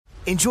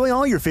Enjoy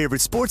all your favorite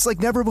sports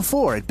like never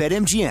before at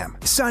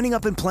BetMGM. Signing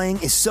up and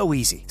playing is so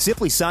easy.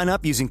 Simply sign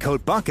up using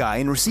code Buckeye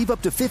and receive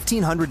up to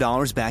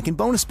 $1,500 back in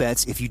bonus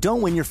bets if you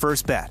don't win your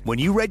first bet. When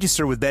you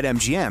register with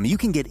BetMGM, you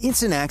can get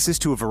instant access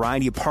to a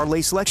variety of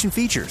parlay selection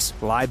features,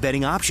 live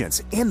betting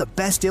options, and the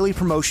best daily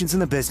promotions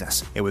in the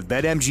business. And with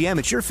BetMGM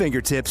at your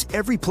fingertips,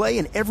 every play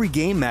and every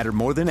game matter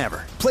more than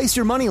ever. Place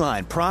your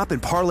moneyline, prop,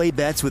 and parlay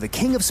bets with the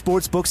king of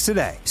sportsbooks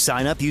today.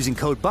 Sign up using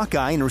code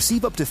Buckeye and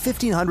receive up to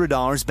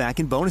 $1,500 back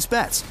in bonus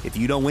bets if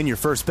you don't win your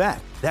first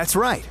bet. That's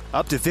right,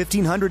 up to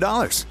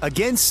 $1,500.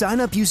 Again, sign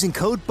up using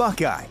code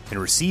Buckeye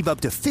and receive up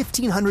to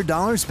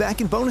 $1,500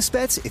 back in bonus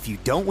bets if you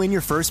don't win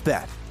your first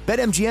bet.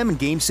 BetMGM and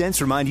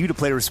GameSense remind you to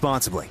play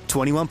responsibly.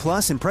 21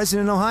 plus and present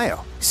in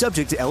Ohio.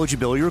 Subject to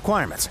eligibility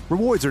requirements.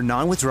 Rewards are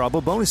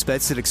non-withdrawable bonus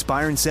bets that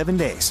expire in 7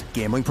 days.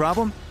 Gambling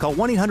problem? Call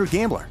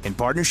 1-800-GAMBLER in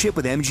partnership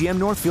with MGM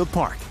Northfield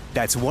Park.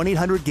 That's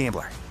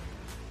 1-800-GAMBLER.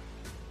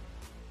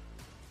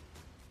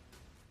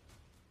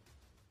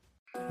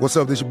 What's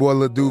up, this your boy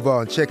Lil Duval,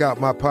 and check out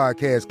my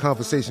podcast,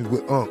 Conversations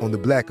with Unc, on the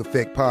Black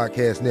Effect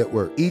Podcast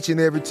Network. Each and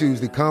every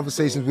Tuesday,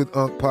 Conversations with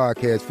Unc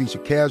podcast feature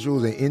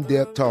casuals and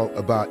in-depth talk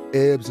about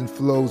ebbs and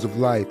flows of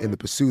life and the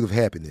pursuit of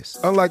happiness.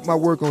 Unlike my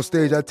work on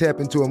stage, I tap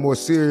into a more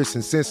serious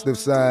and sensitive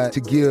side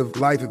to give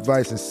life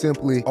advice and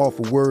simply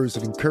offer words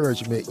of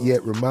encouragement,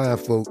 yet remind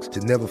folks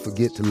to never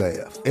forget to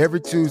laugh.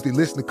 Every Tuesday,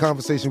 listen to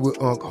Conversation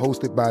with Unc,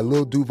 hosted by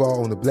Lil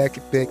Duval on the Black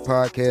Effect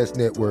Podcast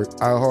Network,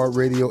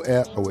 iHeartRadio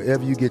app, or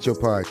wherever you get your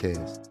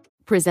podcasts.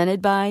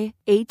 Presented by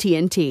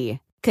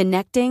AT&T.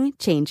 Connecting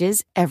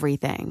changes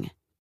everything.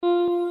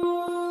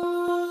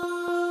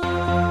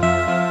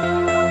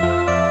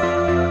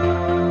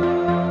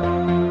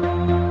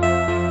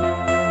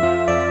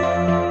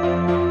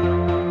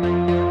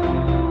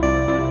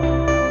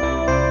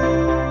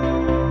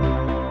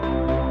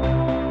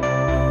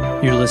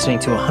 You're listening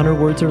to 100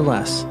 Words or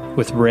Less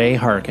with Ray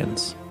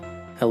Harkins.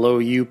 Hello,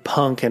 you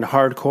punk and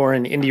hardcore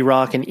and indie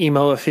rock and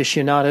emo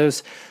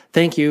aficionados.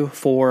 Thank you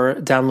for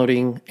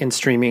downloading and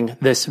streaming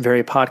this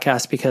very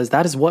podcast, because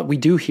that is what we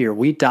do here.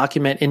 We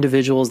document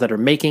individuals that are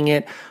making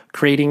it,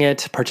 creating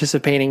it,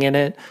 participating in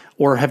it,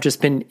 or have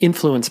just been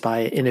influenced by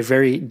it in a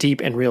very deep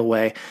and real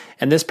way.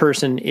 And this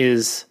person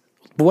is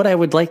what I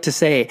would like to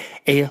say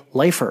a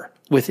lifer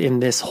within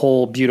this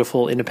whole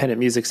beautiful independent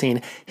music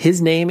scene.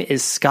 His name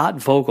is Scott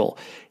Vogel.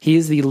 He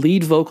is the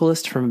lead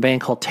vocalist from a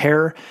band called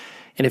Terror.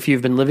 And if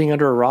you've been living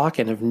under a rock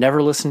and have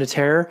never listened to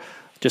Terror,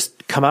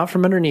 just come out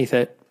from underneath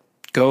it.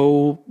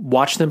 Go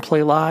watch them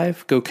play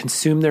live, go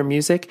consume their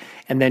music,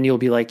 and then you'll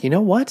be like, you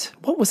know what?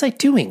 What was I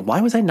doing?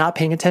 Why was I not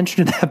paying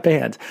attention to that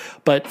band?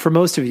 But for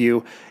most of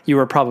you, you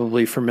are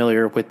probably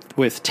familiar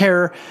with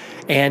Terror,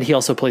 and he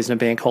also plays in a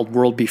band called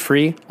World Be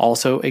Free,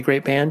 also a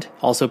great band,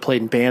 also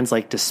played in bands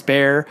like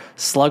Despair,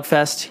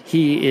 Slugfest.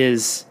 He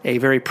is a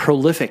very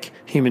prolific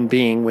human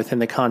being within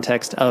the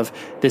context of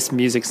this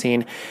music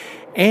scene.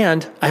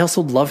 And I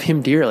also love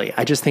him dearly.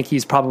 I just think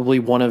he's probably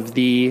one of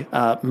the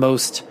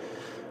most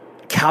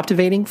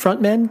captivating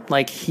frontmen.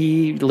 Like,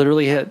 he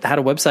literally had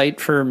a website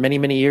for many,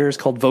 many years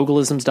called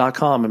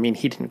Vocalisms.com. I mean,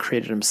 he didn't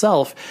create it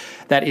himself.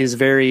 That is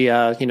very,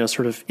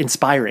 sort of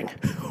inspiring,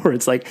 where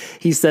it's like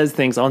he says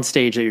things on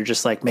stage that you're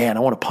just like, man, I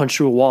want to punch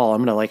through a wall. I'm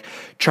going to like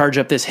charge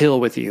up this hill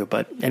with you.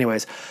 But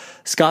anyways,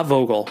 Scott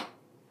Vogel,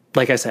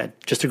 like I said,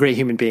 just a great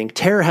human being.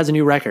 Terror has a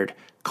new record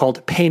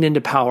called Pain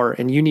into Power,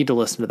 and you need to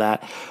listen to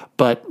that.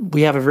 But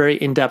we have a very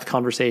in-depth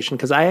conversation,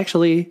 because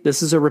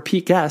this is a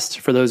repeat guest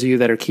for those of you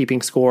that are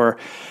keeping score,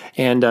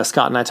 and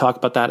Scott and I talk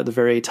about that at the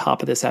very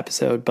top of this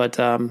episode. But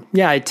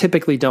I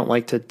typically don't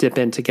like to dip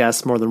into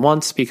guests more than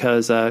once,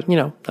 because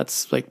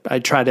that's like, I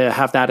try to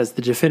have that as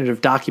the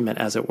definitive document,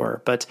 as it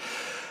were. But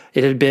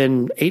it had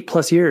been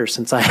 8+ years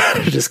since I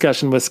had a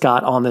discussion with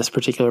Scott on this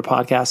particular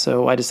podcast,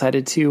 so I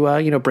decided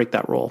to break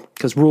that rule,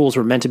 because rules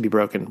were meant to be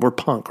broken. We're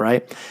punk,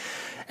 right?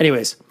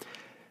 Anyways,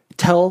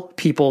 tell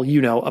people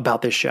you know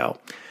about this show.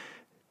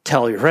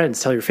 Tell your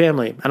friends, tell your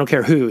family. I don't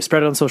care who.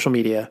 Spread it on social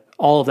media.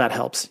 All of that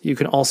helps. You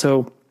can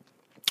also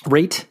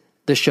rate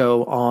the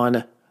show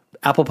on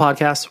Apple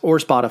Podcasts or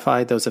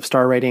Spotify. Those have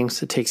star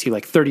ratings. It takes you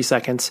like 30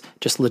 seconds.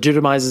 Just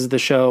legitimizes the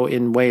show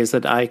in ways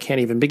that I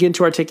can't even begin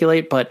to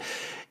articulate, but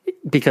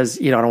because,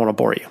 I don't want to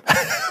bore you.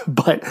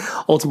 But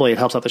ultimately, it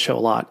helps out the show a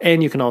lot.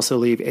 And you can also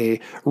leave a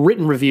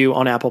written review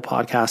on Apple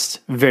Podcasts.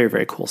 Very,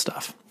 very cool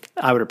stuff.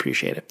 I would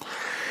appreciate it.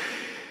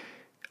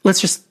 Let's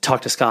just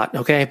talk to Scott,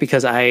 okay?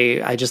 Because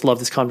I just love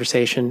this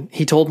conversation.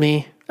 He told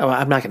me,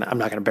 I'm not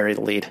gonna bury the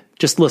lead.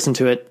 Just listen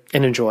to it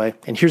and enjoy.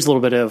 And here's a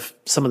little bit of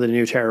some of the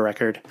new Terror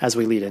record as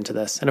we lead into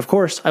this. And of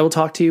course, I will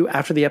talk to you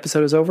after the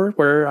episode is over,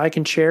 where I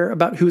can share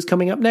about who's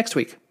coming up next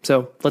week.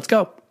 So let's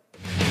go.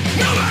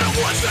 No matter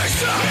what they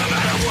say, no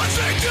matter what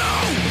they do,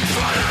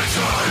 try to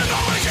do it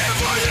all again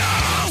for you.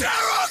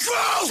 Terror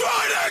crew,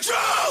 try to do.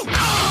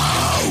 Oh!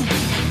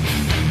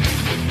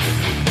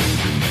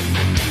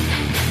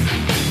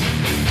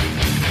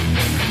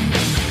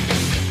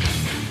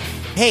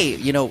 Hey,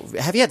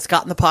 have you had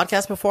Scott in the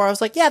podcast before? I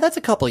was like, yeah, that's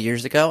a couple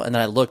years ago. And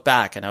then I looked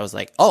back and I was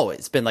like, oh,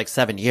 it's been like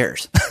 7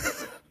 years.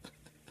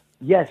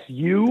 Yes,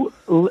 you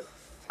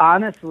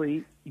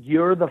honestly,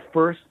 you're the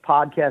first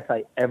podcast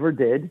I ever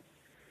did,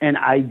 and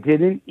I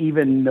didn't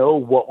even know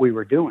what we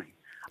were doing.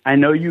 I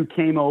know you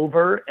came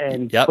over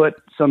and put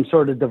some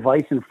sort of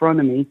device in front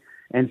of me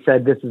and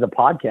said, this is a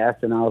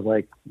podcast. And I was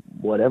like,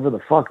 whatever the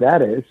fuck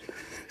that is.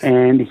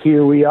 And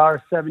here we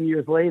are 7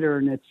 years later,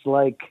 and it's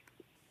like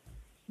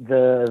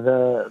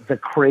the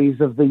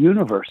craze of the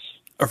universe.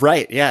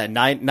 Right. Yeah.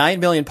 9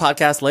 million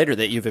podcasts later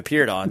that you've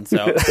appeared on.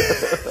 So,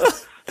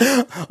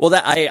 well,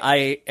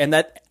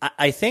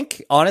 I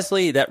think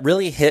honestly, that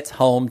really hits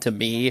home to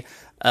me,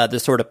 the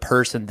sort of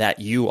person that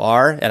you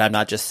are. And I'm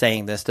not just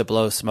saying this to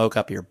blow smoke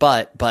up your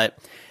butt, but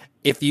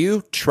if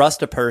you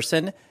trust a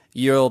person,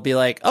 you'll be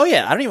like, oh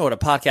yeah, I don't even know what a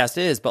podcast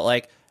is, but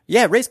like,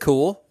 yeah, Ray's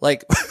cool.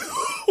 Like,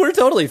 we're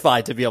totally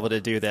fine to be able to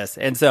do this.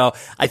 And so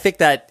I think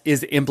that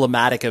is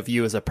emblematic of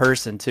you as a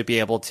person to be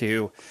able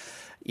to,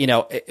 you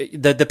know,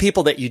 the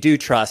people that you do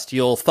trust,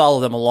 you'll follow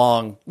them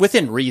along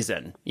within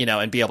reason, you know,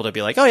 and be able to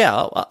be like, oh yeah,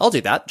 I'll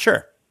do that.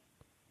 Sure.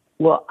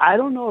 Well, I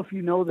don't know if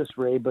you know this,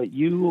 Ray, but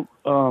you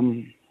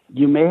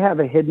may have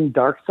a hidden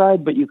dark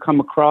side, but you come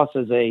across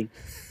as a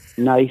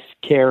nice,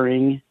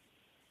 caring,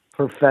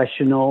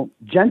 professional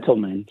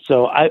gentleman.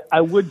 So I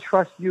would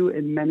trust you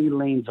in many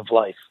lanes of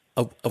life.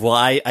 Oh, well,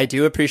 I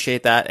do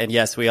appreciate that. And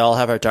yes, we all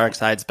have our dark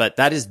sides, but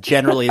that is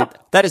generally the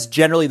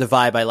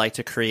vibe I like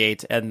to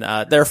create. And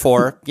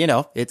therefore, you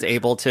know, it's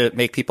able to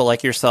make people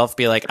like yourself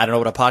be like, I don't know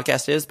what a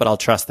podcast is, but I'll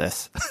trust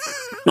this.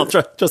 I'll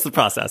trust the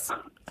process.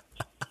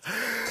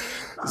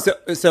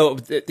 So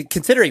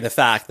considering the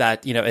fact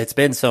that, you know, it's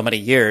been so many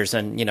years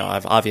and, you know,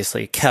 I've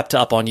obviously kept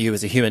up on you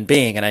as a human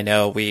being, and I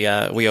know we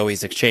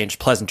always exchange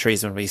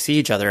pleasantries when we see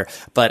each other,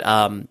 but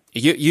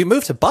you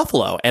moved to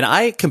Buffalo, and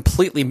I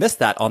completely missed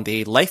that on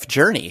the life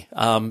journey.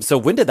 So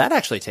when did that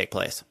actually take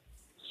place?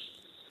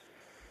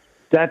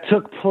 That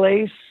took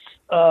place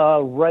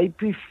right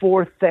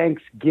before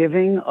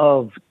Thanksgiving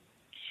of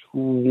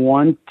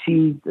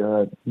 20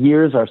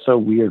 years are so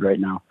weird right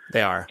now.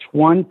 They are.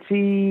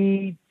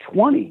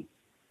 2020.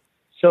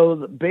 So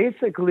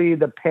basically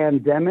the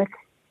pandemic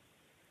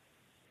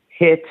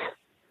hit,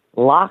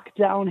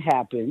 lockdown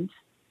happened.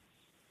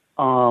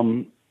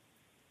 I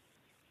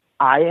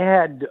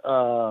had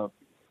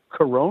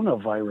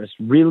coronavirus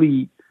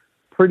really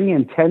pretty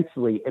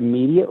intensely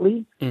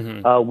immediately.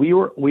 Mm-hmm. We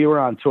were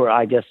on tour.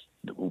 I guess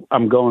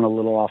I'm going a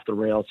little off the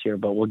rails here,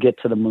 but we'll get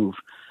to the move.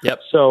 Yep.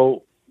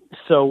 So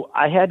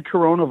I had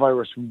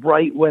coronavirus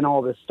right when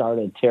all this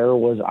started. Tara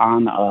was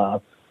on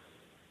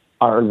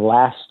our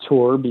last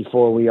tour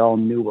before we all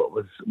knew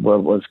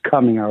what was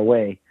coming our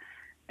way.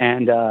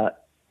 And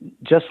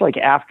just like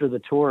after the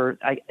tour,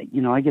 I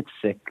get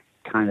sick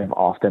kind of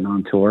often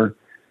on tour,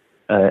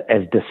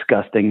 as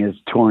disgusting as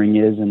touring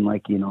is, and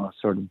like, you know, a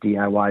sort of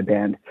DIY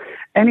band.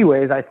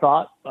 Anyways, I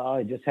thought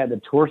I just had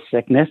the tour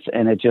sickness,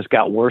 and it just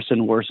got worse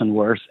and worse and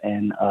worse.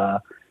 And I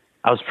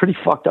was pretty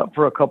fucked up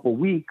for a couple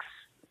weeks.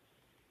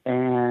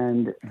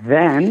 And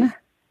then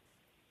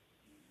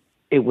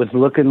it was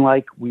looking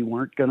like we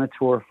weren't going to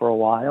tour for a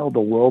while. The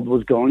world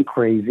was going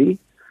crazy.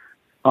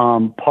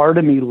 Part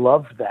of me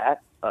loved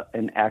that,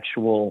 an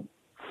actual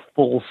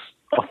full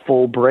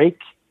break.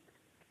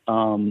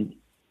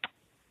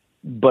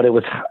 But it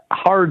was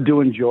hard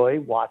to enjoy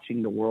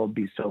watching the world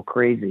be so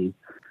crazy.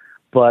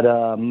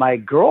 But my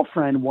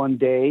girlfriend one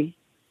day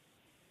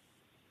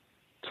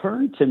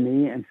turned to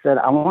me and said,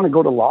 I want to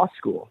go to law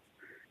school.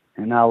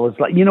 And I was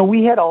like, you know,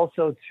 we had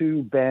also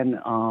too been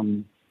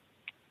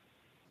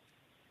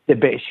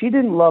she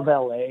didn't love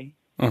LA.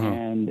 Mm-hmm.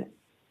 And,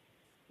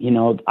 you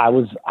know,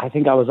 I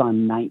think I was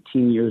on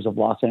 19 years of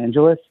Los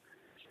Angeles.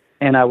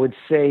 And I would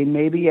say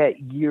maybe at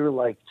year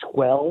like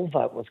 12,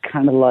 I was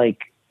kind of like,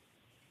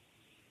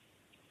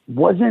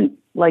 wasn't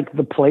like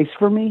the place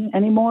for me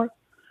anymore.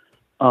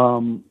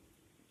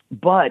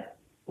 But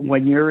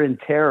when you're in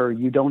terror,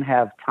 you don't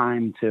have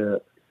time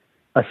to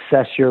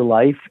assess your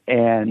life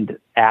and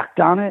act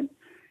on it.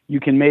 You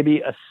can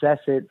maybe assess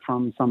it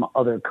from some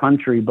other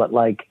country, but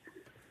like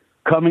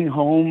coming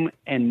home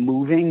and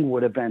moving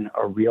would have been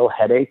a real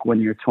headache when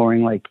you're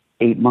touring like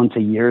 8 months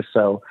a year.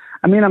 So,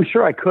 I mean, I'm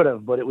sure I could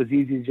have, but it was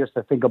easy just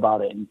to think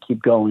about it and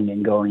keep going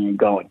and going and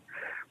going.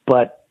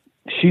 But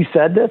she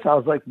said this, I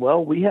was like,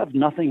 well, we have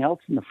nothing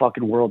else in the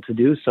fucking world to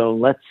do, so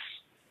let's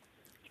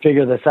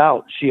figure this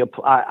out.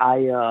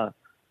 I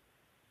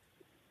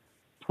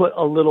put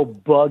a little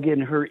bug in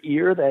her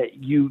ear that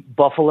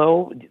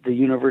Buffalo, the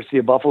University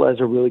of Buffalo,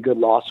 has a really good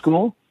law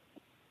school.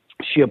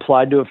 She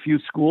applied to a few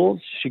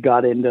schools. She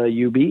got into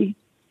UB.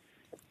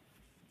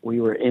 We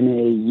were in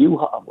a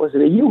U-Haul. Was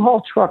it a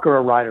U-Haul truck or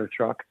a Ryder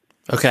truck?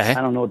 Okay.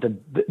 I don't know what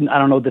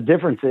the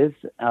difference is.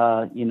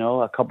 You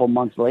know, a couple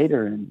months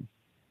later, and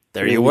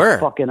there you were.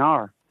 Fucking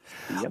are.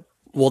 Yep.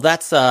 Well,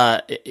 that's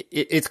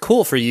it's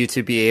cool for you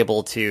to be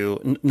able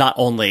to not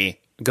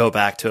only go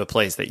back to a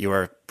place that you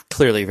are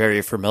clearly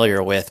very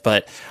familiar with,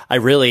 but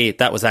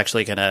that was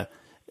actually going to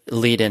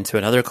lead into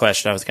another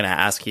question I was going to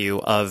ask you,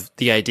 of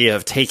the idea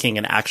of taking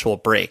an actual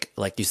break,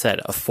 like you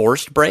said, a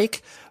forced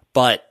break,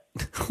 but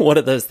one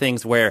of those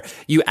things where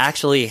you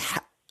actually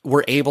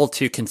were able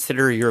to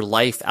consider your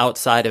life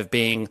outside of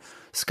being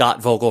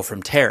Scott Vogel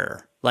from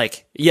Terror.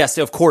 Like, yes,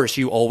 of course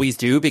you always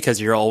do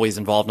because you're always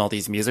involved in all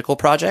these musical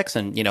projects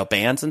and, you know,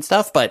 bands and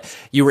stuff, but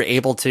you were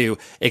able to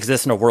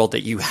exist in a world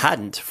that you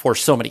hadn't for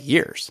so many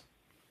years.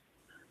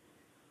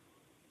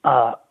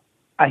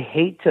 I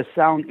hate to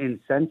sound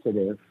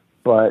insensitive,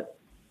 but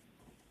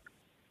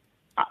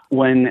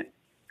when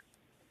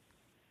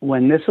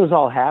this was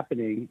all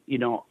happening, you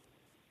know,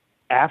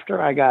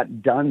 after I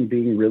got done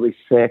being really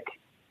sick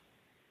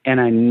and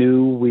I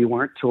knew we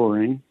weren't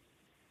touring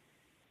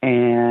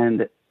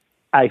and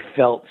I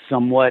felt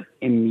somewhat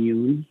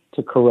immune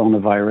to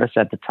coronavirus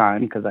at the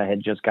time because I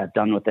had just got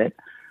done with it.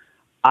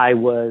 I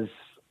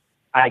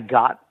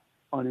got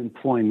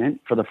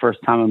unemployment for the first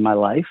time in my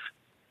life,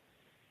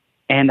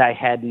 and I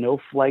had no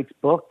flights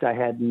booked. I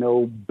had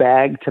no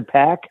bag to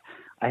pack.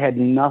 I had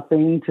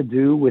nothing to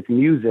do with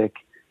music.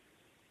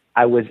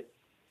 I was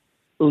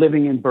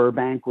living in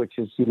Burbank, which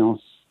is, you know,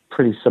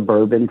 pretty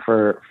suburban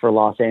for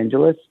Los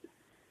Angeles.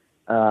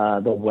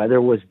 The weather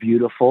was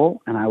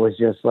beautiful, and I was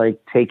just like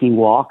taking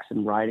walks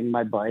and riding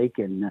my bike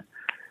and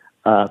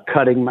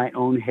cutting my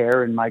own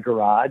hair in my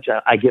garage.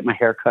 I get my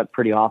hair cut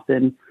pretty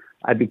often.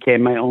 I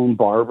became my own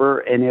barber,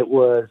 and it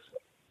was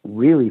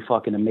really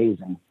fucking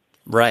amazing.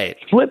 Right.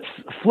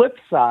 Flip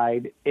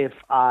side, if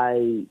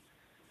I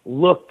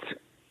looked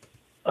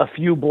a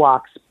few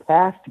blocks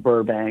past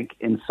Burbank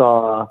and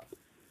saw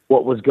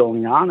what was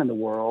going on in the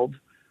world,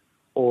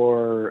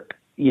 or,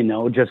 you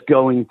know, just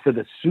going to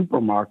the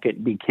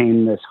supermarket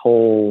became this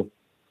whole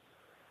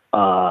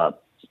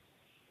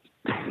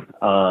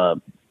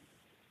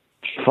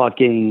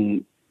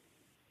fucking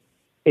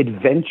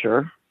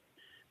adventure.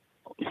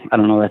 I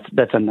don't know,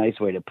 that's a nice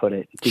way to put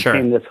it. It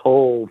became this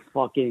whole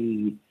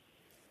fucking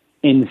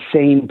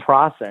insane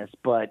process.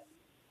 But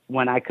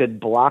when I could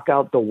block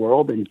out the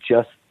world and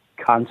just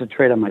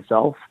concentrate on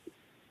myself,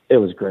 it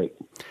was great.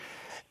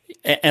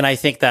 And I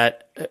think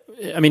that,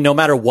 I mean, no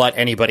matter what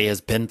anybody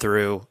has been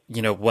through,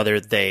 you know, whether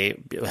they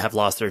have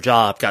lost their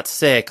job, got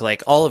sick,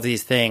 like all of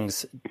these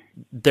things,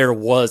 there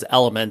was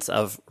elements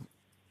of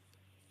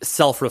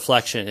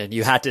self-reflection, and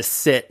you had to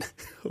sit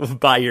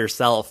by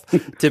yourself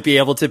to be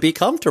able to be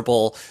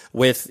comfortable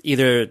with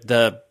either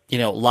the, you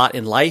know, lot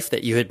in life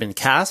that you had been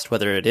cast,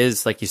 whether it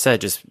is, like you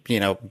said, just, you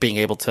know, being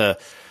able to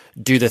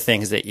do the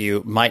things that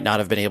you might not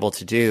have been able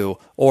to do,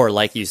 or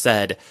like you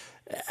said,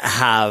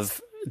 have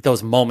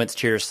those moments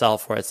to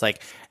yourself where it's like,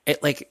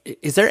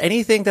 is there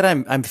anything that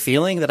I'm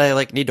feeling that I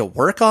like need to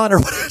work on, or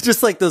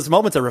just like those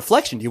moments of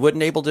reflection you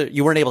weren't able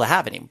to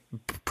have any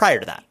prior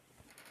to that?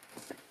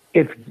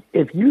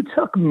 If you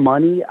took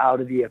money out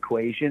of the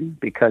equation,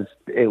 because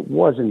it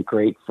wasn't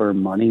great for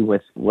money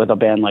with a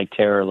band like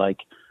Terror, like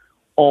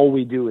all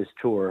we do is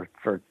tour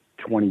for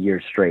 20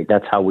 years straight.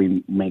 That's how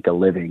we make a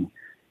living.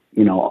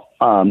 You know,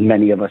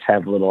 many of us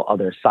have little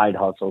other side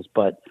hustles,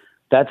 but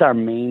that's our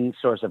main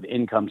source of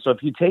income. So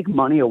if you take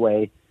money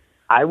away,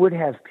 I would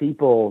have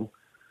people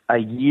a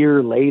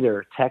year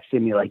later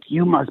texting me like,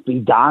 you must be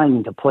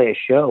dying to play a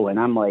show. And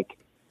I'm like,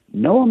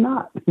 no, I'm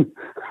not.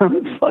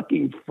 I'm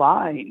fucking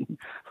fine.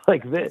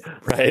 Like this.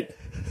 Right.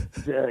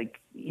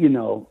 Like, you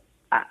know,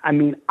 I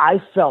mean,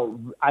 I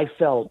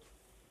felt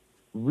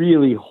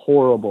really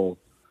horrible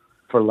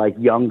for like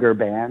younger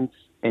bands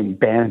and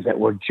bands that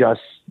were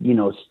just, you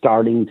know,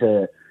 starting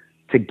to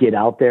get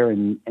out there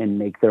and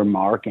make their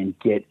mark and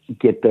get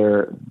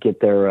their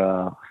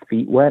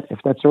feet wet, if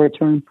that's the right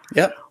term.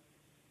 Yep.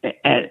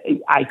 And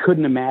I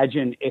couldn't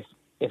imagine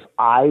if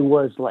I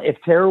was like,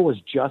 if Terror was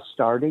just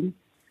starting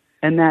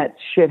and that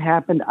shit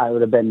happened, I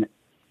would have been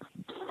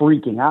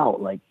freaking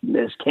out. Like,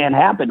 this can't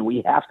happen.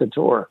 We have to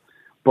tour.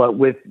 But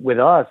with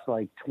us,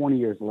 like 20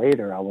 years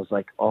later, I was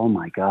like, oh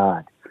my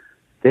God,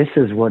 this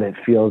is what it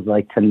feels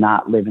like to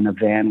not live in a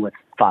van with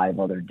 5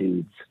 other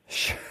dudes.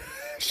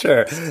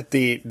 Sure.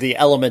 The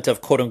element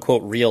of quote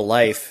unquote real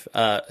life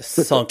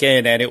sunk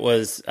in, and it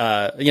was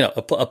you know,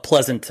 a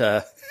pleasant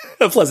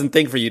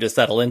thing for you to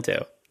settle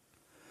into.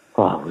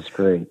 Oh, it was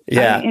great.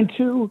 Yeah. And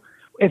two,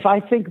 if I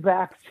think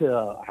back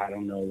to, I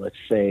don't know, let's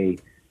say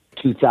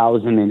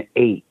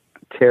 2008,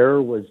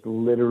 Terror was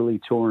literally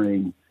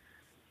touring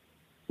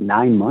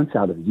 9 months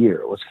out of the year.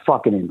 It was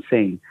fucking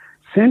insane.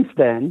 Since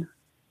then,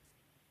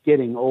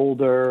 getting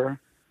older,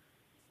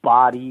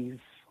 bodies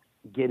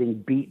getting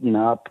beaten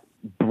up,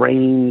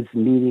 brains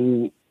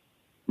needing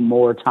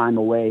more time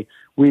away,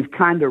 we've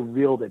kind of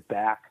reeled it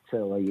back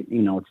to, like,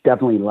 you know, it's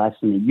definitely less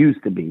than it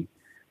used to be.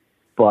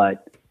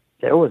 But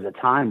there was a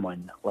time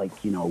when,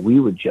 like, you know, we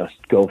would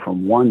just go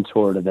from one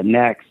tour to the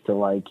next to,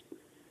 like,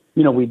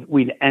 you know,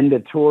 we'd end a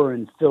tour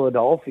in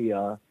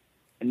Philadelphia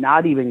and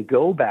not even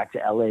go back to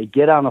LA,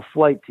 get on a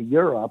flight to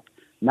Europe,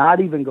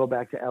 not even go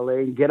back to LA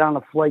and get on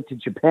a flight to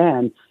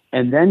Japan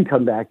and then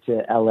come back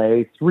to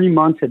LA. 3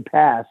 months had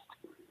passed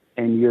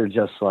and you're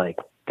just like,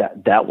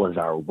 that was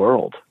our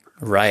world.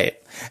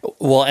 Right.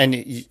 Well, and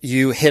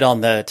you hit on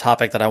the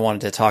topic that I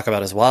wanted to talk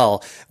about as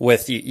well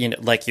with,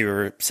 like you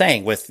were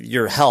saying with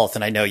your health.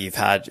 And I know you've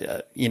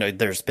had,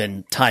 there's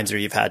been times where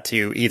you've had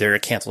to either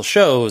cancel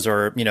shows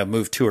or,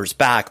 move tours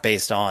back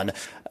based on,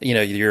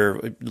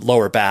 your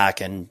lower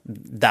back and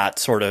that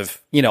sort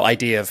of,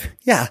 idea of,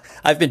 yeah,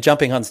 I've been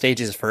jumping on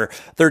stages for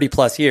 30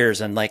 plus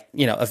years. And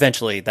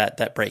eventually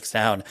that breaks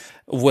down.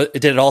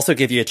 Did it also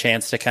give you a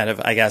chance to kind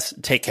of, I guess,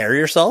 take care of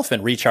yourself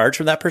and recharge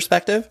from that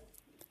perspective?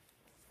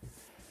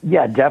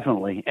 Yeah,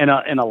 definitely. In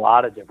a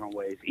lot of different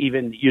ways.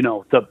 Even,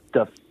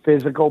 the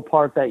physical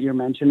part that you're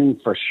mentioning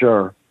for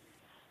sure.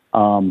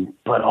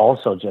 But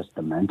also just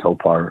the mental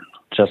part,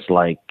 just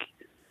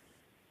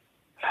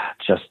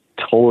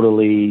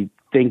totally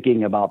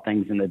thinking about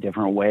things in a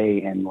different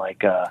way. And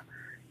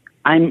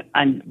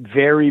I'm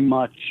very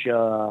much,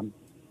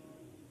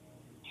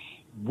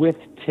 with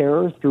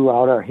terror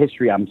throughout our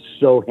history. I'm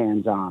so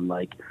hands-on,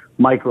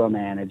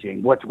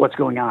 micromanaging what's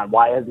going on,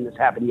 why hasn't this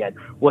happened yet,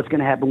 what's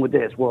going to happen with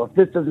this, well, if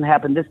this doesn't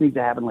happen, this needs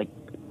to happen,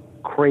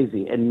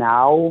 crazy. And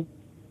now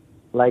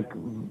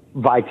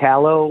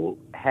Vitalo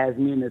has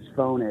me in his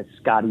phone as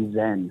Scotty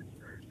Zen,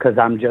 because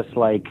I'm just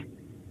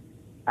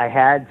I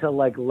had to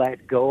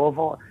let go of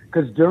all,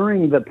 because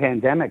during the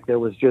pandemic there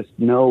was just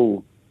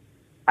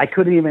I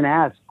couldn't even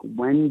ask,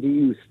 when do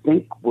you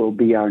think will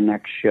be our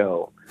next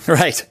show?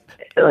 Right.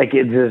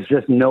 There's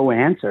just no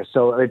answer.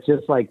 So it's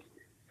just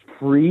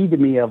freed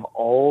me of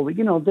all,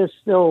 there's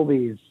still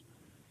these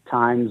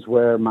times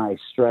where my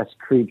stress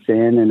creeps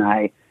in and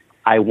I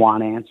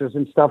want answers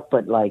and stuff,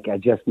 but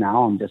I'm just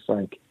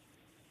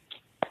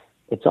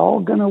it's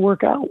all going to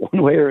work out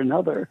one way or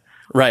another.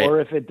 Right.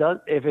 Or if it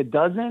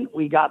doesn't,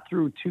 we got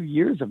through 2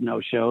 years of no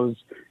shows.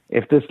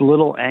 If this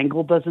little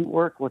angle doesn't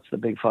work, what's the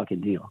big fucking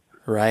deal?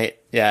 Right.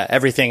 Yeah.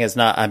 Everything is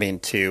not,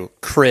 to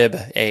crib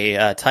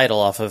a title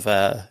off of,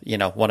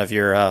 one of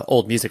your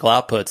old musical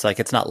outputs,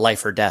 it's not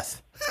life or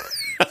death.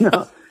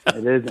 No,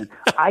 it isn't.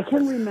 I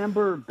can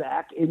remember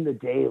back in the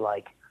day,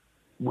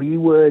 we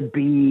would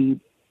be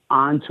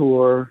on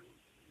tour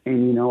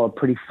in, a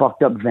pretty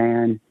fucked up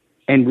van,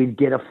 and we'd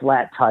get a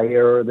flat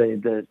tire,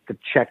 the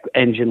check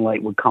engine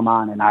light would come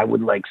on, and I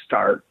would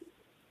start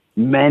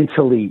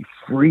mentally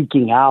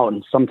freaking out.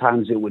 And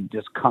sometimes it would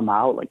just come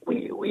out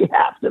we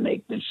have to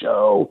make the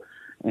show.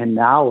 And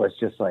now it's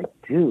just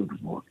dude,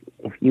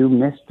 if you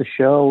missed the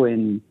show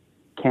in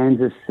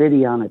Kansas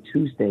City on a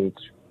Tuesday, it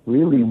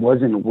really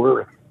wasn't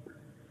worth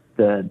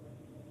the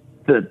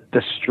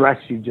stress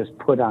you just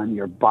put on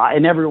your body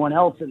and everyone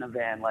else in the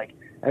van.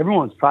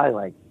 Everyone's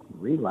probably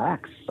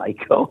relax,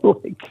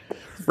 psycho.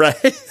 Right.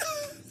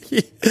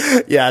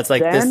 Yeah, it's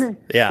then, this.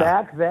 Yeah.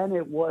 Back then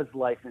it was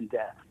life and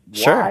death.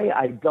 Sure. Why?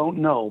 I don't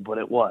know, but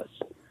it was.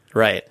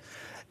 Right.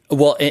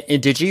 Well,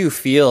 and did you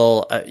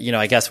feel,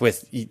 I guess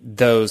with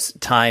those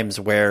times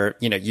where,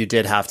 you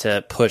did have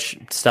to push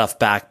stuff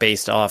back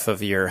based off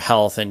of your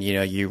health and,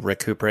 you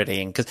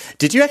recuperating, because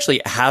did you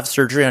actually have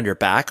surgery on your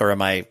back, or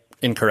am I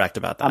incorrect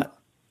about that?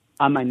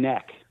 On my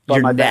neck. But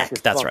your my neck, back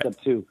is that's fucked right.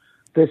 up too.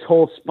 This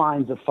whole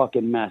spine's a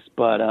fucking mess,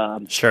 but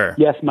sure.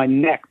 Yes, my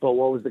neck. But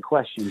what was the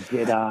question?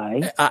 Did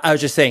I? I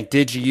was just saying,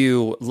 did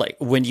you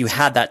when you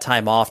had that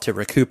time off to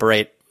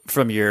recuperate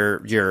from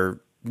your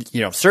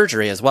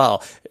surgery as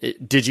well?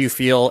 Did you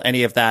feel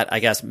any of that, I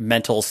guess,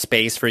 mental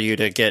space for you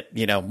to get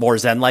more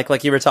zen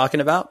like you were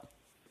talking about?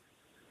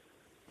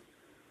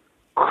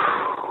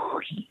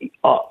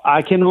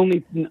 I'm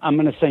going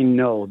to say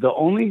no. The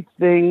only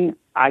thing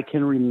I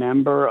can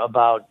remember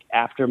about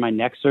after my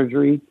neck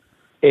surgery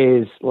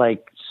is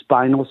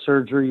spinal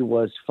surgery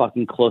was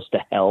fucking close to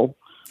hell.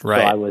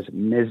 Right. So I was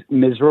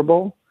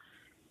miserable.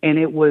 And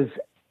it was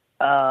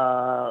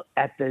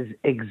at the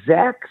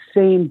exact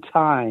same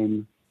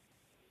time.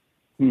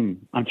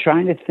 I'm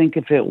trying to think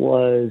if it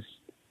was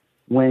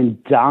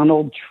when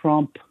Donald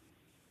Trump,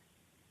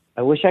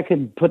 I wish I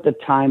could put the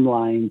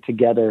timeline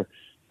together,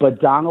 but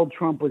Donald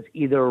Trump was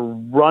either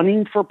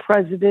running for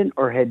president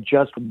or had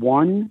just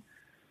won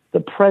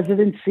the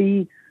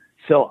presidency.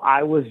 So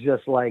I was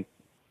just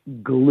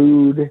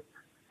glued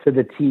to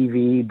the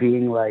TV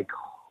being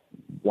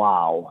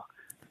wow,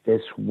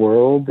 this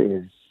world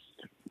is.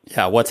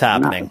 Yeah. What's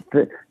happening?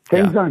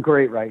 Things aren't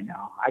great right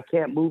now. I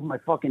can't move my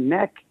fucking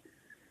neck.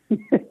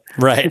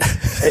 Right.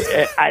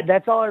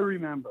 That's all I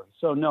remember.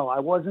 So no, I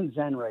wasn't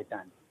zen right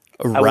then.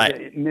 Right.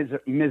 I was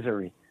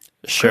misery.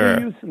 Sure.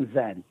 Could use some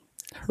zen.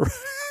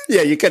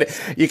 Yeah, you could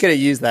have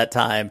used that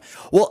time.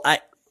 Well, I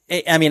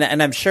mean,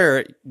 and I'm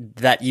sure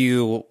that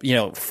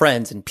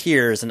friends and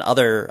peers and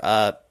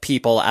other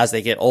people as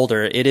they get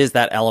older, it is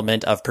that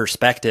element of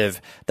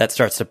perspective that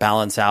starts to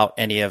balance out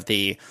any of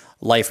the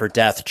life or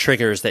death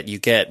triggers that you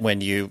get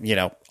when you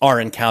are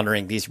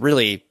encountering these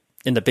really,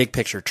 in the big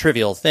picture,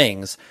 trivial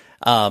things.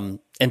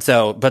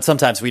 But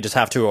sometimes we just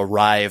have to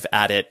arrive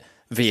at it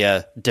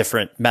via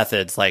different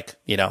methods, like,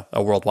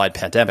 a worldwide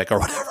pandemic or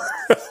whatever.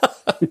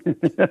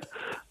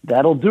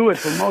 That'll do it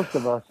for most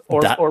of us,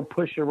 or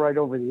push you right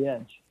over the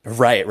edge.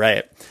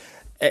 Right.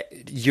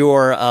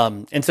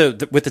 and so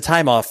with the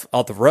time off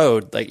the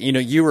road, like,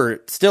 you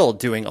were still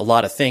doing a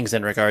lot of things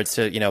in regards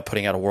to,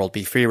 putting out a World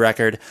Be Free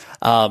record.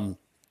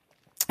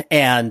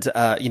 And,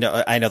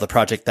 I know the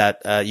project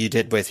that you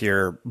did with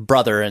your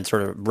brother and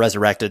sort of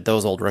resurrected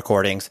those old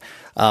recordings,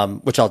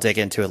 which I'll dig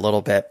into a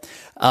little bit.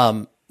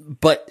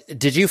 But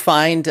did you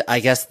find,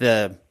 I guess,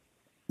 the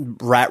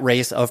rat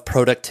race of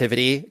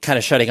productivity kind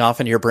of shutting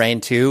off in your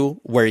brain too,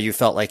 where you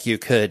felt like you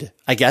could,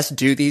 I guess,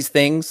 do these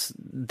things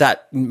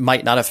that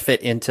might not have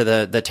fit into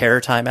the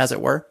terror time, as it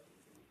were?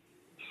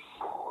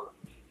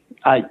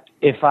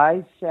 If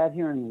I sat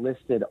here and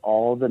listed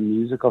all the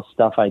musical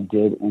stuff I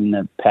did in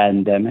the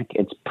pandemic,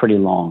 it's pretty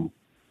long.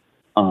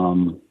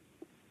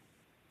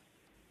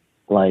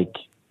 Like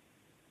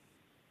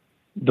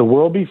the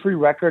World Be Free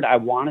record, I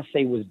want to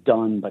say was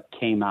done, but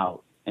came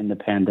out in the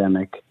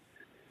pandemic.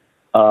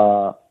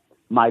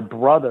 My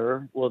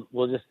brother,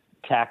 we'll just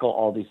tackle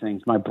all these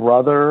things. My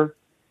brother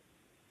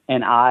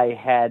and I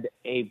had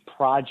a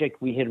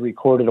project we had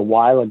recorded a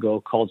while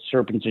ago called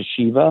Serpents of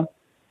Shiva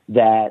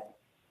that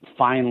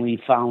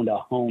finally found a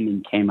home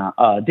and came out,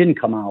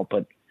 didn't come out,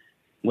 but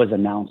was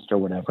announced or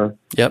whatever.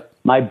 Yep.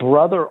 My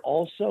brother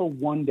also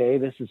one day,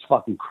 this is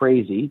fucking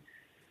crazy.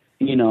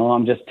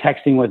 I'm just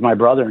texting with my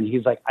brother and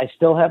he's like, I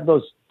still have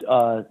those,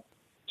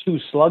 2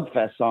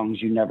 Slugfest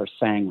songs you never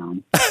sang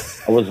on.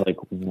 I was like,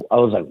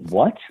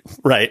 what?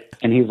 Right.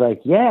 And he's like,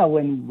 yeah,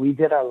 when we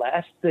did our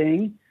last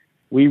thing,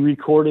 we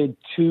recorded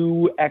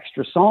 2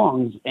 extra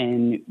songs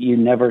and you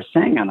never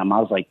sang on them.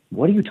 I was like,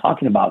 what are you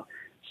talking about?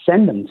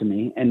 Send them to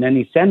me. And then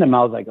he sent them.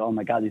 I was like, oh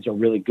my God, these are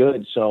really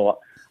good. So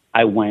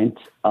I went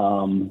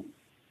and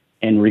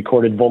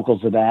recorded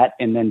vocals of that.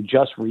 And then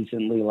just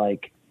recently,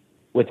 like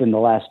within the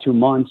last 2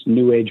 months,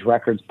 New Age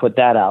Records put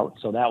that out.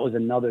 So that was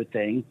another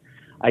thing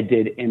I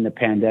did in the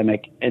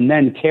pandemic. And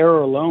then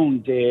Terror Alone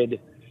did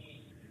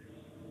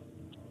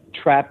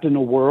Trapped in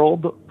a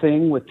World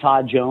thing with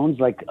Todd Jones,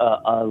 like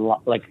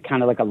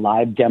kind of like a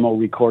live demo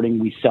recording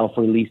we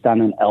self-released on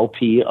an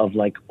LP of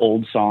like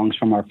old songs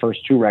from our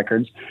first 2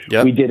 records.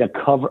 Yep. We did a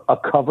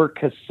cover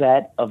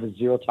cassette of a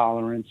Zero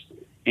Tolerance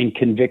and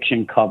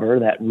Conviction cover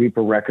that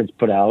Reaper Records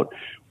put out.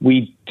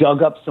 We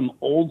dug up some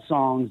old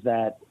songs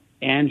that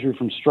Andrew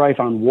from Strife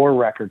on War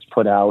Records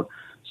put out.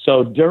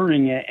 So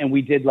during it, and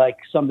we did like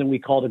something we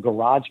called a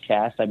garage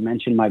cast. I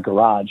mentioned my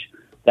garage.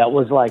 That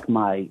was like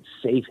my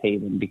safe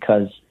haven,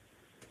 because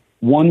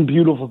one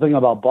beautiful thing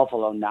about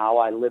Buffalo, now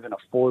I live in a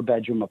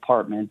 4-bedroom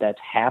apartment that's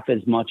half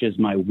as much as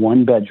my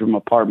 1-bedroom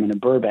apartment in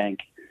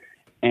Burbank.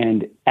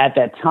 And at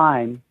that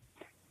time,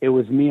 it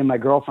was me and my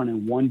girlfriend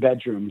in 1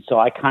 bedroom. So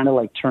I kind of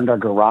like turned our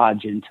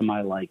garage into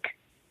my like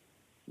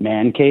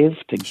man cave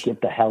to get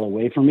the hell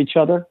away from each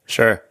other.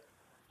 Sure.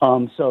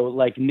 So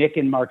like Nick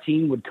and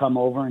Martine would come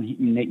over, and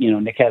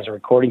Nick has a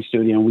recording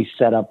studio, and we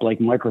set up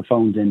like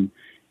microphones and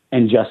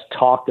just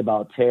talked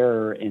about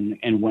terror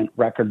and went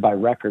record by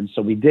record.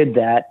 So we did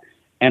that.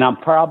 And I'm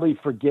probably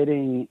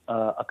forgetting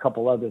a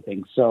couple other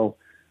things. So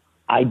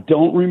I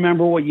don't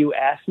remember what you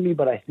asked me,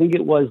 but I think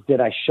it was,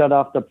 did I shut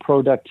off the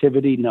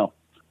productivity? No,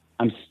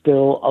 I'm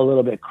still a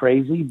little bit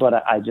crazy, but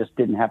I just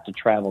didn't have to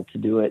travel to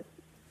do it.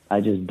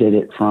 I just did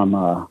it from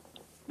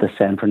the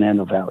San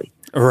Fernando Valley.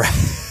 Right.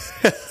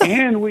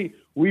 And we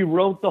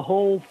wrote the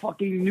whole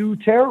fucking new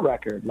terror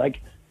record. Like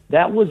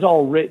that was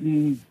all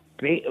written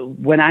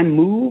when I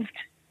moved.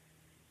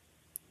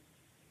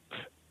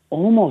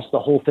 Almost the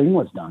whole thing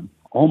was done.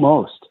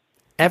 Almost.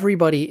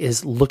 Everybody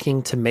is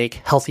looking to make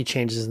healthy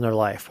changes in their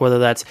life, whether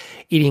that's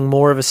eating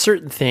more of a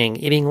certain thing,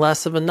 eating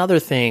less of another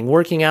thing,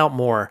 working out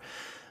more.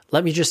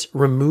 Let me just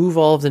remove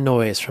all of the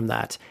noise from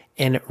that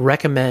and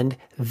recommend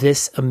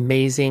this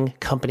amazing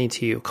company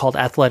to you called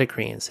Athletic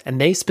Greens.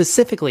 And they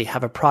specifically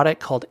have a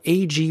product called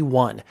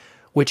AG1,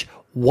 which,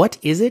 what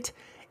is it?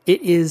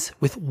 It is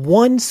with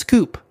 1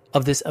 scoop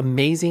of this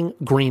amazing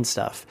green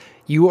stuff,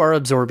 you are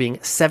absorbing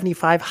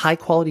 75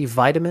 high-quality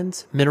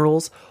vitamins,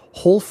 minerals,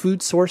 whole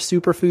food source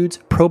superfoods,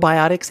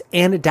 probiotics,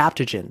 and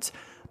adaptogens.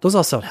 Those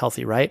all sound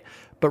healthy, right?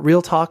 But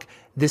real talk,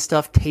 this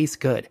stuff tastes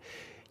good.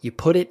 You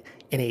put it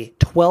in a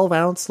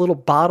 12-ounce little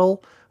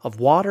bottle of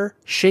water,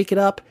 shake it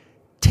up,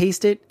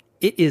 taste it.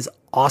 It is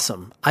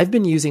awesome. I've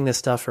been using this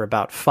stuff for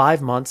about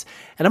 5 months,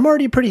 and I'm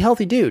already a pretty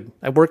healthy dude.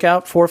 I work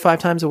out 4 or 5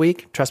 times a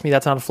week. Trust me,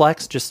 that's not a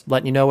flex. Just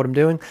letting you know what I'm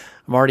doing.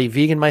 I'm already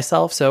vegan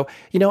myself, so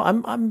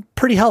I'm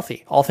pretty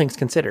healthy, all things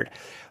considered.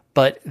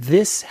 But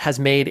this has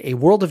made a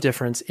world of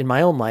difference in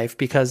my own life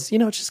because,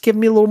 it's just giving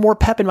me a little more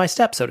pep in my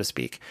step, so to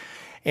speak.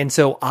 And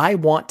so I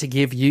want to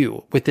give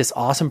you, with this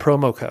awesome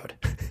promo code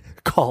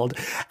called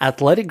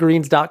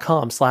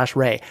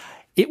athleticgreens.com/Ray,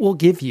 it will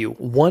give you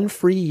 1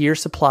 free year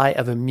supply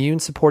of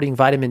immune-supporting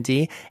vitamin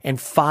D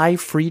and 5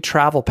 free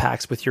travel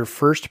packs with your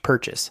first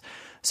purchase.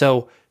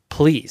 So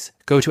please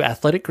go to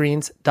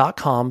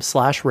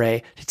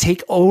athleticgreens.com/Ray to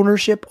take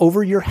ownership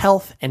over your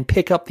health and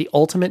pick up the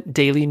ultimate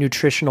daily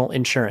nutritional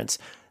insurance.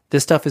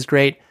 This stuff is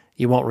great.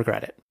 You won't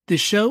regret it. This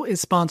show is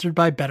sponsored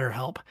by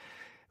BetterHelp.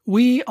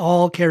 We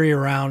all carry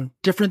around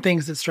different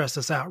things that stress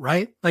us out,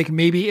 right? Like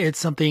maybe it's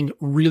something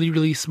really,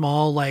 really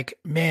small, like,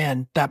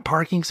 man, that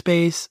parking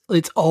space,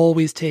 it's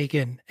always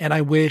taken. And I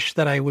wish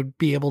that I would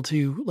be able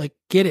to like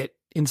get it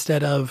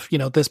instead of,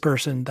 this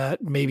person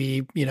that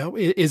maybe,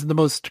 isn't the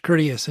most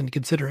courteous and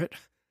considerate.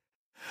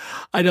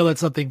 I know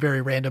that's something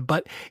very random,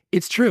 but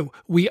it's true.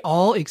 We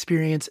all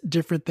experience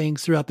different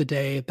things throughout the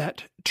day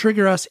that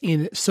trigger us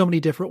in so many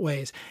different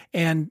ways.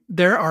 And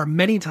there are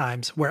many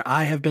times where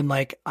I have been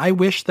like, I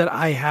wish that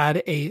I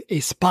had a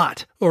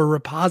spot or a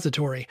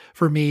repository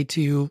for me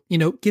to,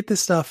 get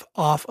this stuff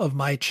off of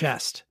my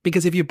chest.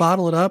 Because if you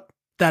bottle it up,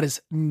 that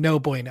is no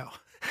bueno.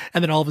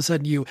 And then all of a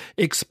sudden you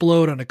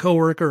explode on a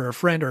coworker or a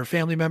friend or a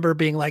family member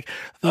being like,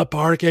 the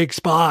parking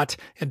spot.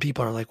 And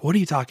people are like, what are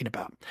you talking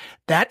about?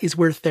 That is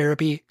where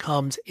therapy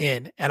comes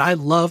in. And I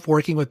love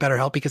working with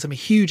BetterHelp because I'm a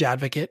huge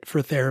advocate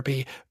for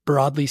therapy,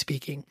 broadly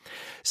speaking.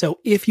 So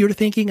if you're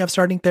thinking of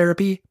starting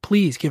therapy,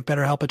 please give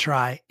BetterHelp a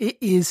try. It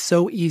is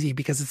so easy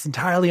because it's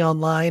entirely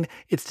online.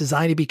 It's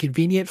designed to be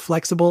convenient,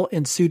 flexible,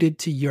 and suited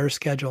to your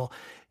schedule.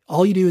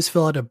 All you do is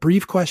fill out a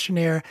brief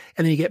questionnaire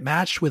and then you get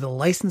matched with a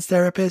licensed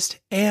therapist.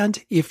 And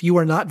if you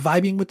are not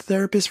vibing with the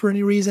therapist for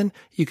any reason,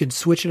 you can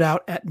switch it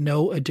out at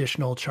no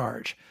additional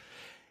charge.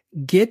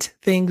 Get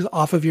things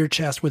off of your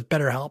chest with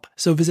BetterHelp.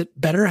 So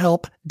visit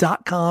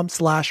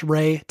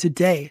betterhelp.com/Ray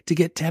today to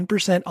get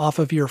 10% off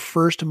of your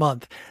first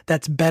month.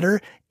 That's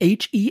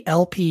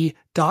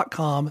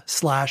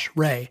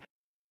betterhelp.com/Ray.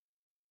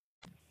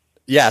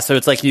 Yeah. So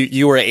it's like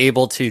you were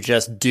able to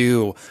just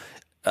do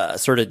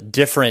sort of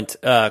different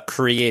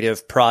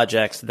creative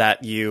projects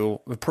that you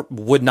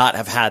would not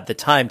have had the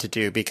time to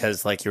do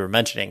because, like you were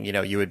mentioning,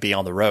 you would be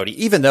on the road.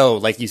 Even though,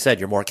 like you said,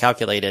 you're more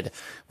calculated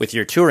with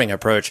your touring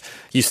approach,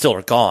 you still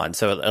are gone.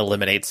 So it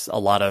eliminates a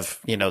lot of,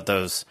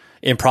 those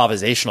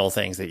improvisational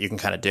things that you can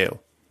kind of do.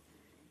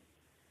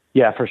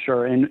 Yeah, for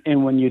sure.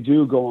 And when you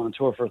do go on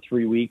tour for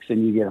 3 weeks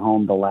and you get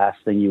home, the last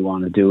thing you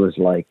want to do is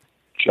like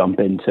jump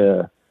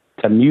into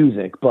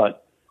music.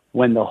 But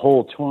when the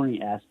whole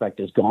touring aspect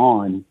is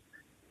gone,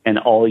 and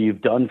all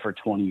you've done for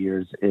 20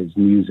 years is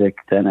music,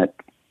 then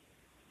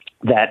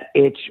that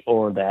itch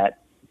or that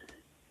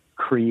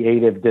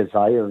creative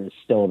desire is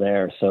still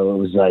there. So it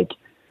was like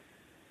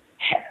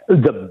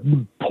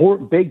the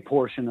big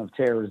portion of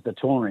Terror is the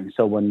touring.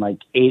 So when like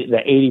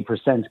the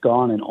 80%'s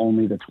gone and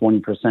only the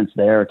 20%'s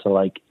there to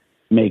like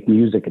make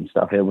music and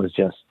stuff, it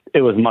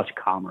was much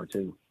calmer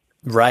too.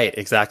 Right.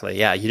 Exactly.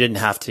 Yeah. You didn't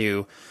have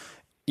to,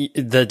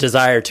 the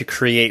desire to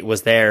create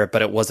was there,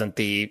 but it wasn't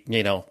the,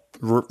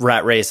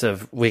 rat race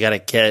of we got to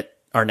get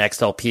our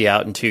next LP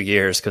out in 2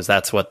 years because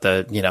that's what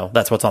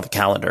that's what's on the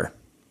calendar.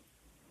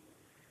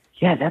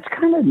 Yeah, that's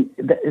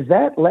is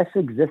that less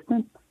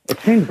existent? It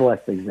seems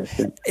less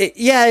existent.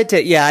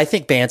 I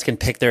think bands can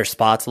pick their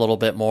spots a little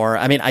bit more.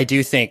 I mean, I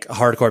do think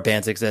hardcore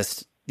bands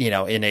exist,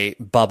 in a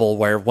bubble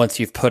where once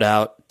you've put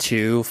out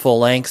 2 full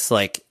lengths,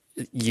 like,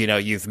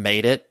 you've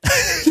made it,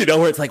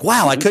 where it's like,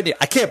 wow, I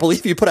can't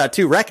believe you put out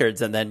 2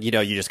 records. And then, you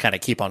just kind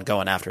of keep on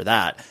going after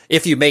that.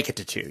 If you make it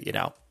to 2,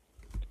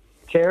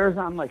 Terror's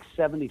on like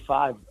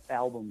 75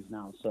 albums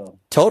now, so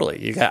totally.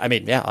 You got,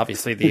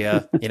 obviously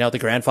the the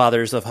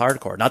grandfathers of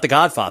hardcore, not the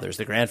godfathers,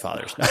 the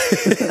grandfathers.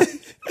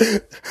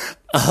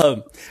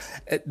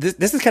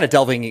 This is kind of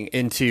delving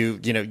into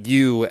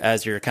you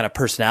as your kind of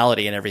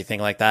personality and everything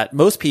like that.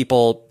 Most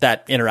people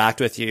that interact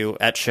with you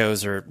at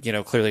shows or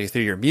clearly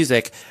through your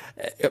music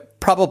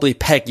probably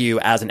peg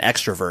you as an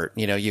extrovert.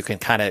 You can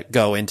kind of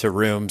go into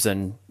rooms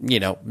and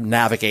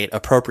navigate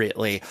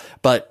appropriately,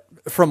 but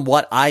from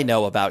what I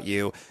know about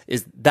you,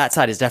 is that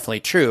side is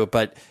definitely true,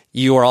 but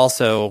you are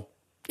also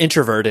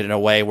introverted in a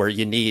way where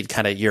you need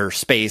kind of your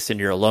space and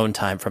your alone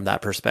time from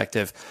that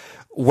perspective.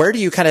 Where do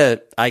you kind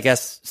of, I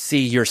guess, see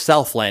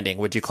yourself landing?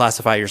 Would you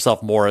classify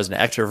yourself more as an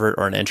extrovert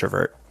or an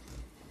introvert?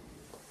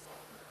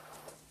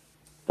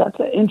 That's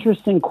an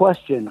interesting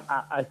question.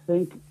 I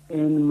think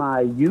in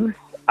my youth,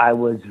 I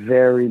was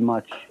very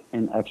much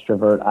an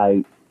extrovert.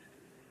 I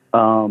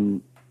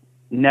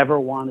never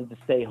wanted to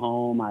stay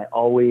home. I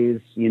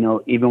always,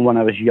 even when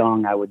I was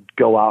young, I would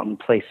go out and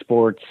play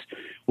sports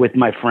with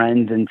my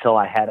friends until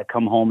I had to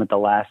come home at the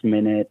last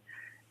minute.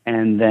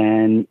 And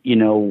then,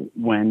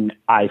 when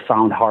I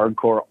found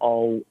hardcore,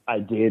 all I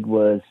did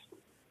was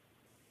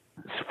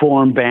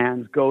form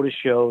bands, go to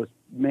shows,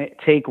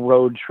 take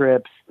road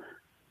trips,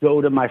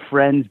 go to my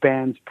friends'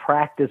 bands'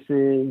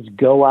 practices,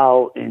 go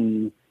out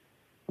and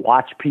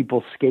watch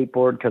people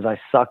skateboard because I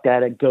sucked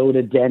at it, go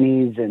to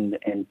Denny's and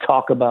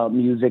talk about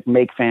music,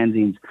 make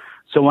fanzines.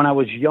 So when I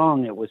was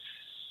young, it was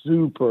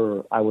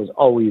I was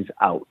always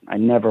out. I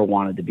never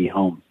wanted to be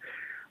home.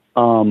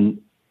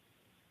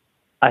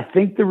 I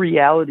think the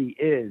reality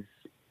is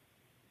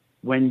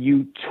when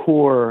you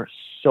tour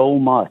so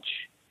much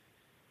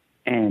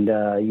and,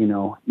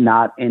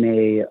 not in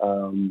a,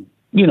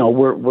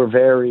 we're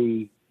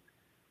very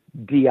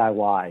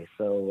DIY.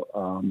 So,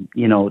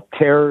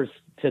 Terrors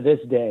to this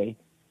day,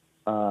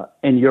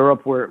 in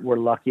Europe, we're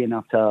lucky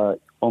enough to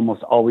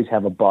almost always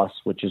have a bus,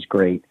 which is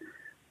great.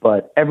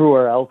 But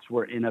everywhere else,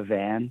 we're in a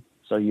van.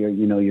 So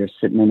you're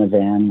sitting in a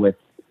van with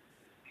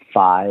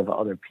 5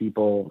 other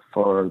people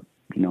for,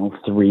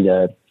 3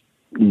 to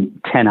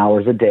 10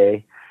 hours a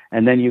day.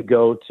 And then you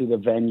go to the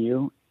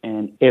venue,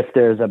 and if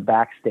there's a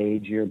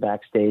backstage, you're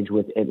backstage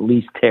with at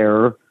least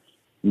Terror,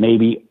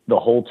 maybe the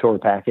whole tour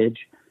package.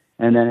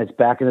 And then it's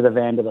back into the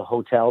van to the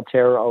hotel.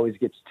 Terror always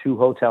gets 2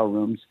 hotel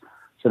rooms.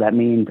 So that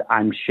means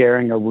I'm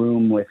sharing a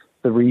room with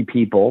 3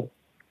 people,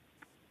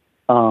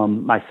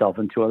 myself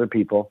and 2 other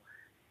people.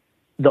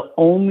 The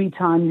only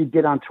time you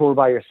get on tour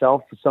by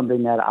yourself,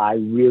 something that I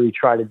really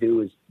try to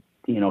do is,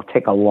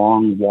 take a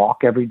long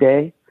walk every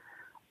day.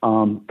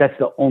 That's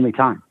the only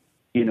time.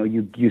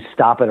 You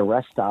stop at a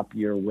rest stop,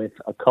 you're with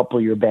a couple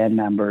of your band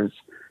members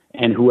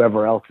and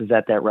whoever else is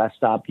at that rest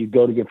stop. You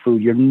go to get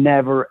food. You're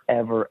never,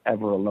 ever,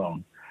 ever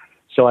alone.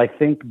 So I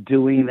think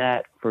doing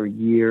that for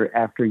year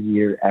after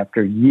year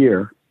after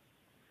year,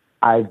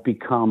 I've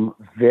become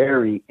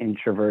very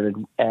introverted,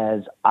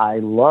 as I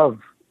love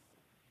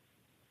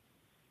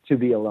to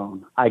be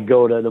alone. I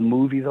go to the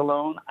movies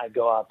alone. I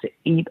go out to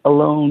eat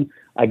alone.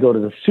 I go to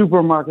the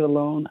supermarket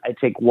alone. I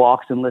take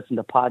walks and listen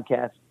to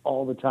podcasts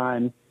all the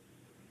time.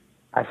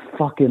 I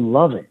fucking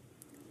love it.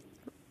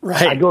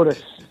 Right. I go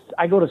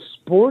to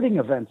sporting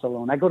events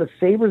alone. I go to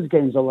Sabres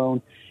games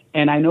alone.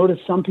 And I know to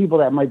some people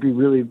that might be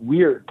really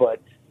weird, but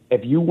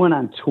if you went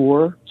on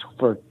tour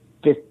for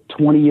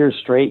 20 years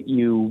straight,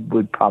 you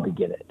would probably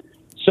get it.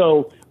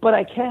 So, but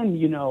I can,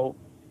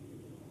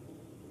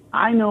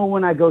 I know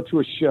when I go to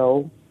a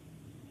show,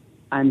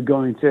 I'm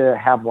going to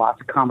have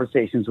lots of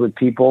conversations with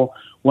people.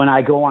 When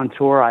I go on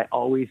tour, I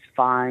always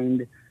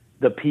find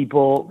the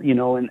people,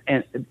 and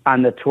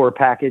on the tour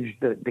package,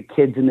 the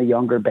kids in the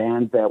younger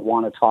bands that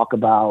want to talk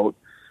about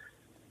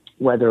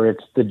whether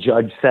it's the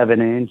Judge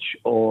 7-inch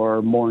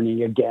or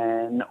Morning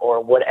Again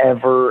or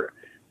whatever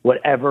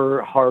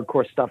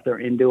hardcore stuff they're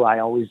into. I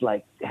always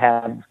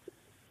have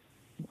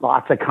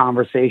lots of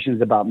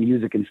conversations about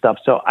music and stuff.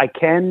 So I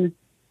can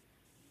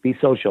be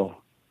social,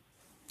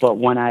 but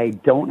when I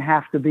don't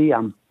have to be,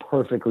 I'm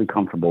perfectly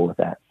comfortable with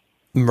that.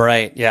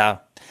 Right. Yeah.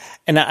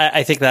 And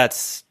I think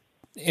that's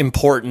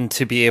important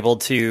to be able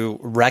to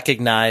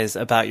recognize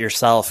about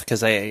yourself,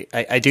 because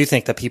I do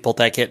think that people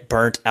that get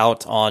burnt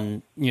out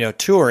on,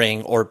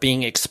 touring or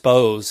being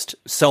exposed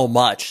so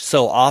much,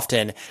 so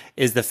often,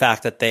 is the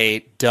fact that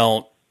they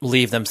don't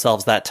leave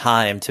themselves that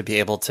time to be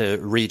able to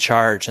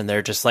recharge, and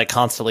they're just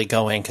constantly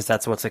going because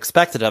that's what's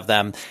expected of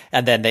them.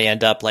 And then they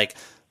end up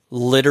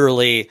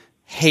literally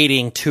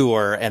hating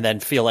tour and then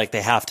feel like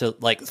they have to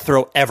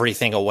throw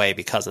everything away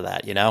because of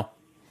that,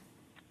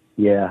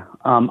 Yeah.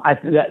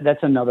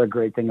 That's another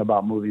great thing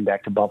about moving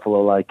back to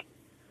Buffalo.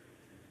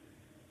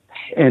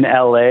 In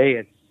LA,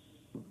 it's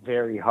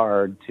very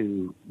hard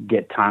to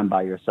get time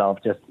by yourself.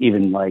 Just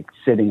even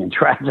sitting in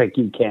traffic,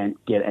 you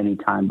can't get any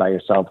time by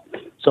yourself.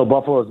 So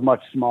Buffalo is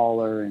much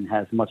smaller and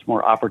has much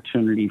more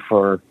opportunity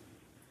for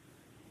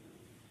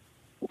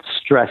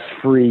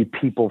stress-free,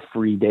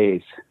 people-free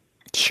days.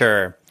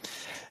 Sure.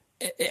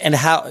 And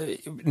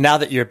now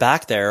that you're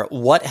back there,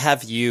 what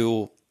have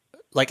you,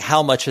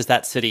 how much has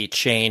that city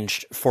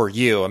changed for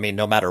you? I mean,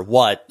 no matter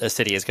what, a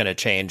city is going to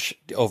change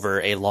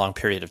over a long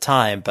period of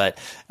time, but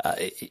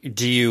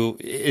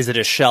is it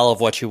a shell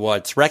of what you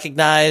once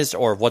recognized,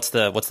 or what's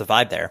the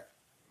vibe there?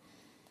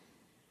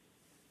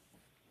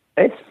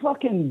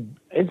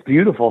 It's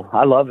beautiful.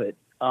 I love it.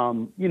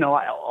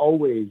 I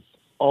always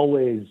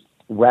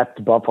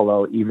repped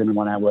Buffalo, even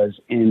when I was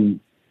in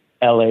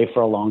LA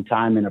for a long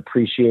time, and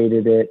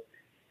appreciated it,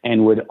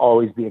 and would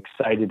always be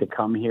excited to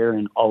come here,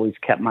 and always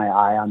kept my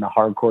eye on the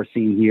hardcore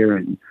scene here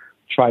and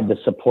tried to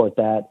support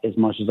that as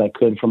much as I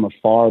could from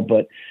afar.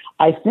 But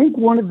I think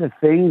one of the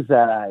things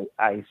that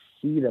I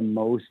see the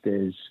most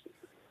is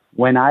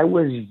when I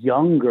was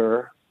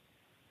younger,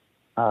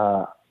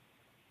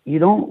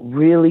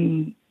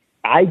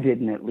 I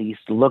didn't at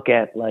least look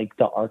at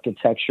the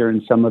architecture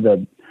and some of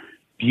the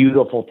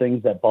beautiful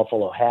things that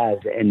Buffalo has.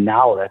 And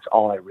now that's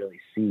all I really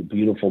see: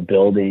 beautiful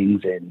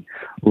buildings and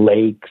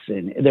lakes.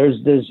 And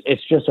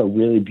it's just a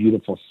really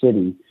beautiful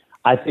city.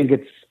 I think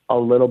it's a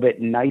little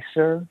bit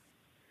nicer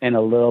and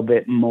a little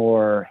bit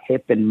more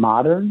hip and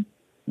modern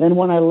than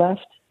when I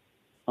left.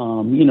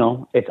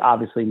 It's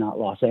obviously not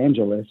Los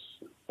Angeles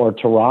or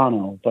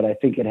Toronto, but I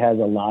think it has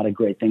a lot of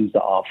great things to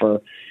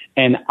offer.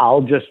 And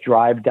I'll just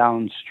drive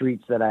down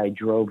streets that I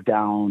drove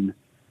down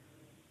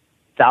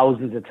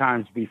thousands of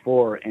times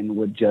before and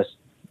would just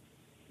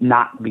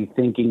not be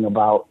thinking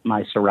about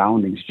my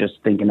surroundings, just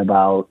thinking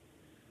about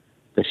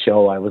the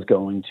show I was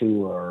going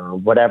to or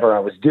whatever I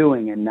was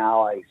doing. And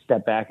now I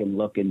step back and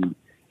look and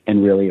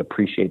really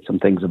appreciate some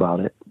things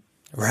about it.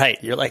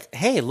 Right. You're like,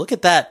 hey, look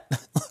at that.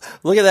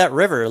 Look at that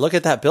river. Look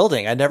at that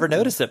building. I never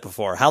noticed it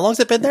before. How long's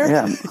it been there?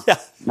 Yeah. Yeah.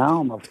 Now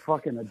I'm a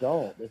fucking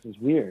adult. This is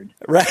weird.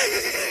 Right.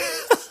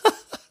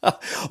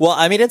 Well,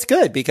 I mean, it's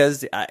good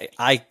because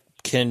I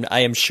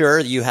am sure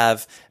you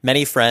have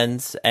many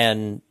friends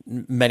and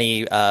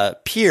many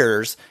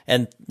peers,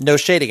 and no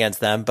shade against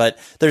them, but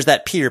there's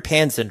that Peter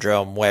Pan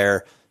syndrome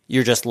where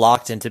you're just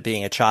locked into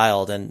being a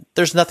child, and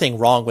there's nothing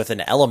wrong with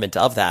an element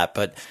of that.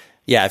 But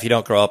yeah, if you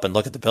don't grow up and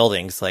look at the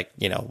buildings, like,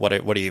 you know, what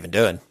are you even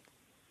doing?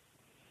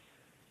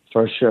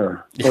 For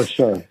sure.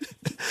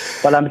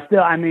 But I'm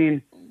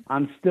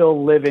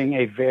still living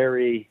a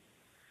very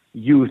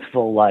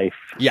youthful life.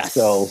 Yes.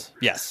 So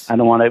yes, I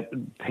don't want to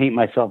paint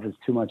myself as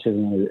too much as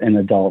an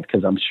adult,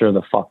 because I'm sure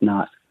the fuck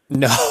not.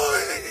 No.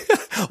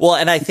 Well,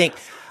 and I think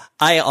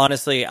I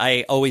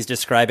always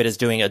describe it as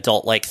doing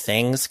adult-like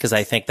things, because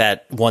I think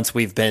that once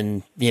we've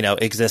been, you know,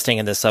 existing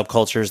in the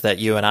subcultures that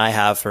you and I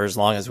have for as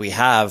long as we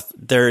have,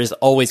 there is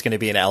always going to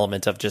be an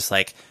element of just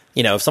like,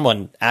 you know, if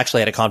someone actually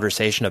had a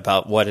conversation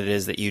about what it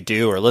is that you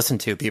do or listen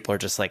to, people are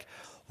just like,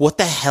 what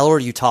the hell are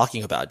you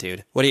talking about,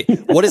 dude? What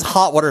is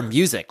hot water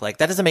music? Like,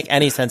 that doesn't make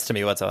any sense to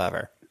me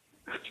whatsoever.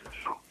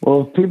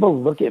 Well, if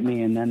people look at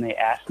me and then they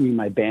ask me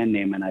my band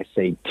name and I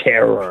say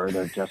Terror,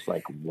 they're just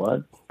like,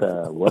 what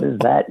does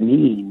that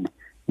mean?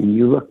 And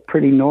you look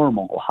pretty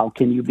normal. How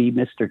can you be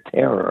Mr.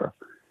 Terror?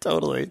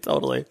 Totally.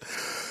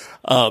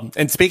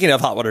 And speaking of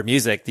hot water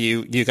music,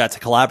 you got to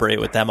collaborate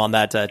with them on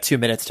that 2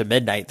 Minutes to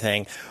Midnight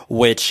thing,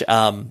 which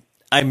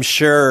I'm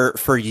sure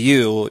for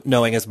you,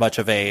 knowing as much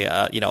of a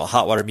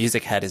hot water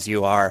music head as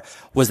you are,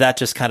 was that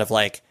just kind of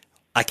like,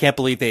 I can't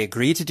believe they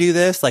agreed to do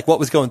this? Like, what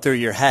was going through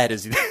your head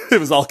as it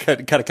was all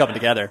kind of coming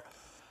together?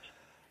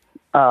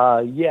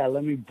 Yeah,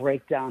 let me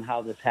break down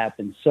how this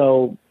happened.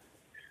 So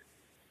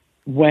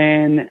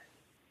when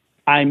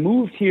I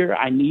moved here,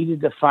 I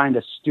needed to find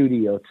a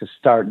studio to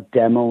start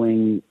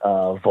demoing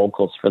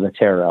vocals for the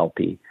Terror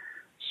LP.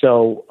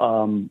 So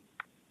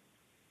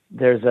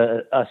there's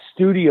a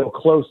studio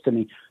close to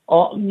me.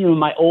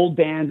 My old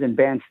bands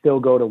still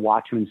go to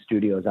Watchman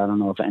Studios. I don't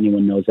know if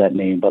anyone knows that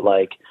name, but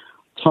like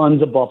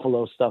tons of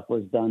Buffalo stuff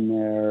was done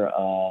there.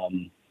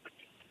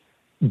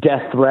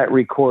 Death Threat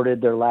recorded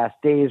their Last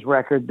Days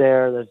record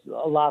there. There's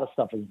a lot of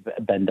stuff has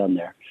been done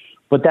there,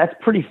 but that's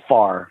pretty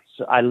far.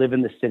 So I live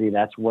in the city.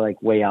 That's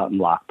like way out in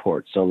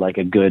Lockport. So like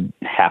a good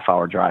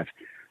half-hour drive.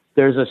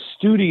 There's a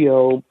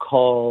studio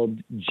called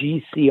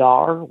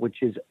GCR,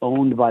 which is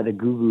owned by the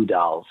Goo Goo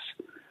Dolls.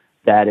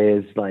 That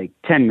is like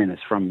 10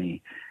 minutes from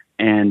me.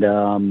 And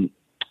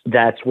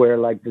that's where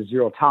like the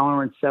Zero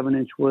Tolerance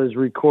 7-inch was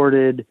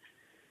recorded.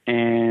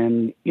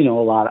 And, you know,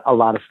 a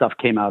lot of stuff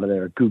came out of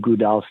there. Goo Goo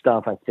Doll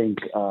stuff. I think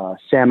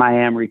Sam I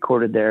Am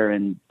recorded there,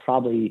 and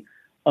probably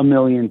a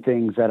million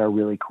things that are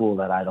really cool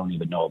that I don't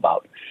even know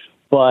about.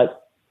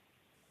 But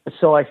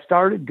so I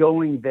started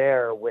going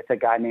there with a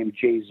guy named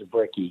Jay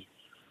Zabricki,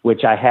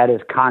 which I had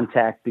his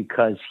contact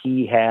because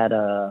he had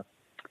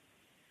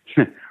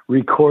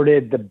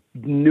recorded the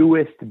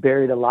newest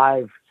Buried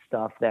Alive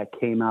stuff that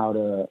came out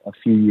a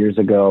few years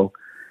ago.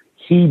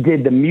 He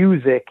did the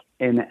music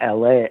in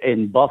LA,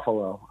 in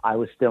Buffalo. I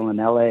was still in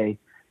LA,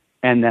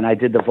 and then I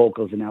did the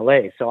vocals in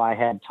LA. So I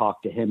had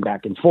talked to him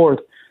back and forth.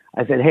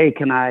 I said, hey,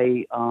 can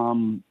I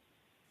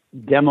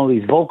demo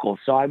these vocals?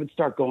 So I would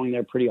start going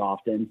there pretty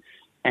often,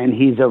 and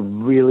he's a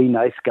really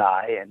nice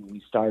guy. And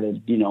we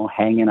started, you know,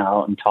 hanging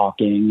out and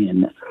talking.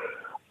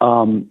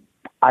 And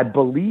I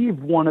believe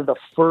one of the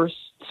first,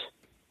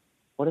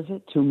 what is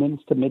it? 2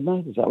 Minutes to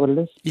Midnight? Is that what it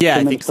is? Yeah, 2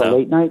 I think minutes so. to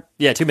Late Night?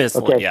 Yeah, 2 minutes to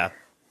late, yeah.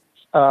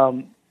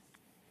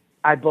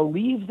 I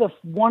believe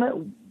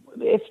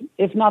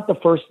if not the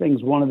first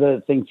things, one of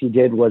the things he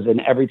did was an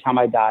Every Time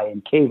I Die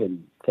in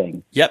Caven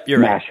thing. Yep,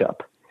 you're right. Mashup.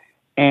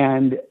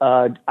 And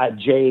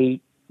Jay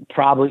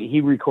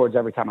he records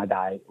Every Time I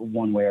Die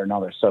one way or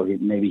another. So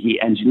maybe he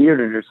engineered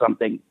it or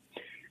something.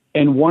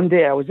 And one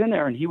day I was in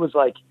there and he was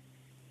like,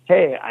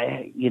 hey,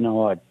 I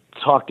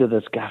talked to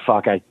this guy.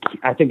 Fuck, I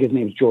think his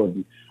name's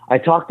Jordan. I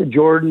talked to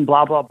Jordan,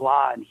 blah, blah,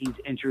 blah. And he's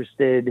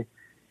interested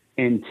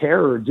in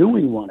Terror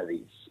doing one of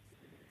these.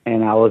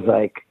 And I was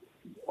like,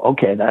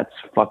 okay, that's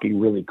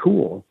fucking really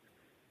cool.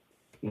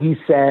 He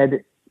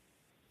said,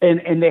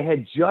 and they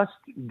had just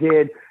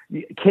did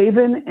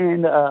Caven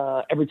and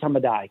Every Time I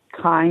Die,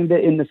 kind of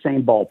in the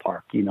same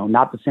ballpark, you know,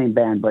 not the same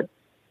band, but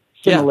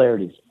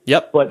similarities. Yeah.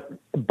 Yep.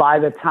 But by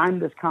the time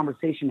this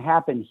conversation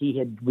happened, he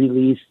had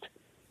released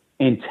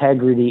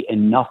Integrity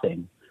and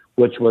Nothing,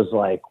 which was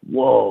like,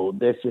 whoa,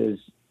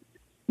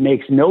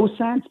 makes no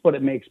sense, but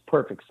it makes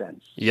perfect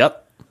sense.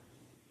 Yep.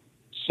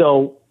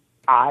 So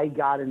I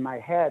got in my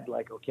head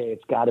like, okay,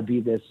 it's got to be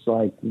this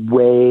like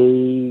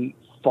way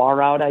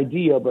far out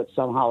idea, but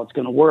somehow it's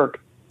going to work.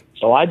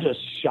 So I just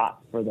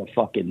shot for the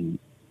fucking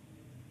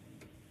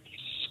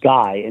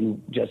sky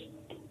and just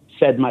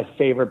said my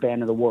favorite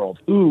band in the world,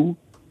 who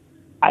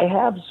I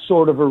have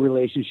sort of a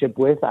relationship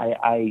with.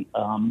 I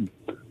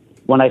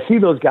when I see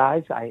those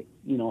guys, I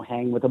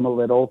hang with them a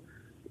little.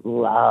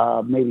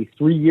 Maybe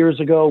 3 years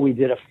ago, we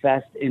did a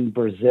fest in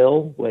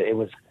Brazil. It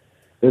was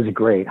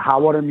great.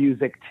 Hot Water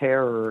Music,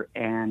 Terror,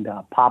 and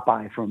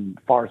Popeye from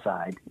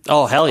Farside.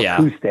 Oh, hell yeah.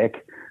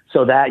 Acoustic.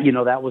 So that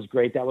was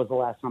great. That was the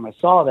last time I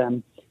saw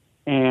them.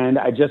 And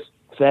I just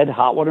said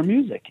Hot Water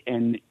Music.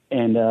 And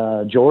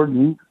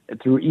Jordan,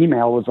 through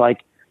email, was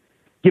like,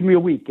 give me a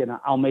week and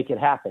I'll make it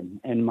happen.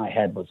 And my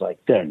head was like,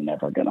 they're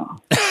never going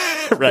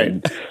to.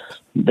 Right.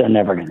 They're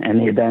never going to.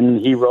 And then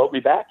he wrote me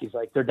back. He's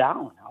like, they're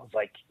down. I was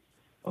like,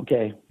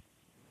 okay.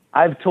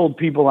 I've told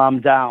people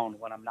I'm down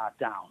when I'm not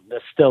down.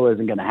 This still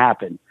isn't going to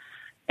happen.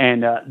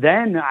 And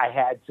then I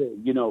had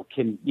to,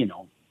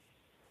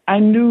 I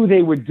knew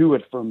they would do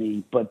it for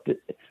me, but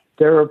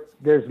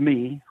there's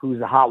me,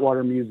 who's a Hot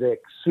Water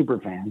Music super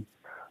fan.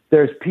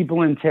 There's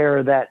people in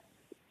Terror that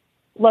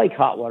like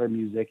Hot Water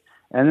Music,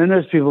 and then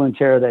there's people in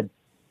Terror that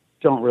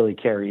don't really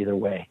care either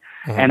way.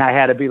 Mm-hmm. And I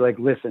had to be like,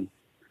 listen,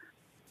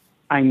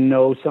 I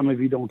know some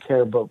of you don't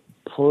care, but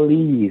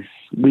please,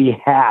 we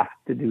have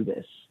to do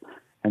this.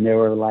 And they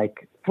were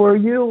like, for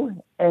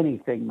you,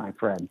 anything, my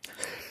friend.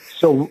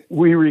 So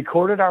we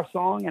recorded our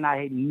song, and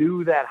I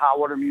knew that Hot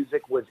Water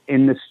Music was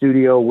in the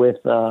studio with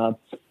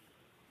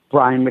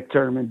Brian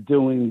McDermott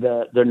doing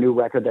the new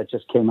record that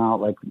just came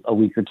out like a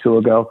week or two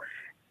ago.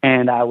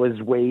 And I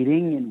was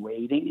waiting and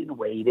waiting and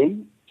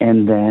waiting.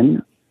 And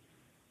then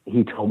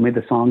he told me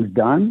the song's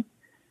done.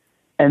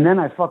 And then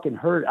I fucking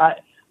heard, I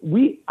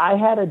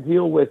had to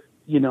deal with,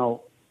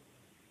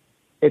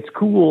 it's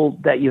cool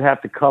that you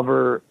have to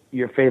cover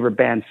your favorite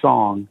band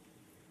song.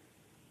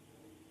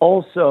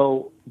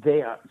 Also,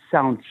 they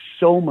sound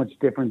so much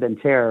different than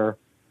Terror,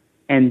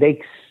 and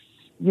they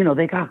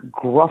got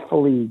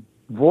gruffly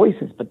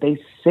voices, but they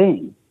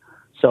sing.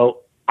 So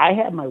I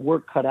had my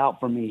work cut out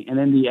for me. And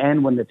in the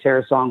end, when the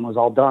Terror song was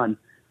all done,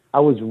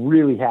 I was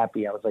really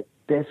happy. I was like,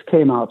 this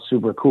came out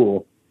super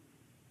cool.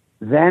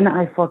 Then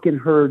I fucking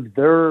heard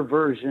their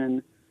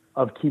version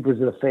of Keepers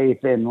of the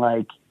Faith, and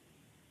like,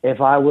 if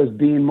I was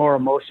being more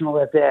emotional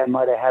that day, I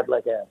might have had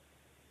like a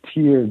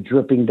tear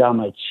dripping down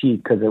my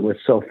cheek because it was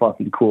so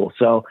fucking cool.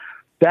 So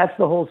that's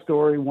the whole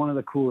story. One of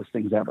the coolest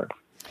things ever.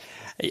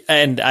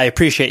 And I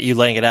appreciate you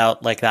laying it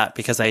out like that,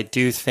 because I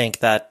do think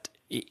that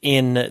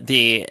in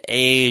the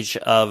age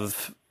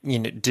of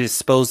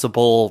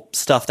disposable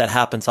stuff that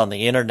happens on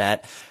the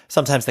internet,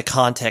 sometimes the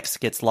context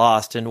gets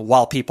lost. And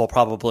while people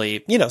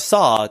probably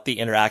saw the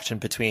interaction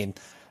between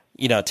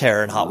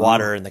Terror and Hot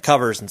Water and the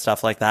covers and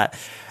stuff like that,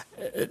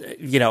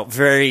 you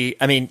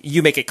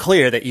make it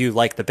clear that you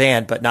like the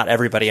band, but not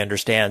everybody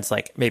understands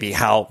like maybe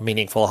how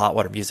meaningful Hot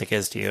Water Music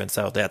is to you. And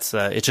so that's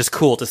it's just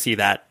cool to see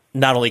that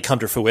not only come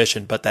to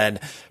fruition, but then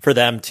for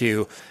them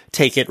to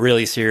take it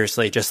really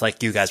seriously, just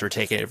like you guys were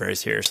taking it very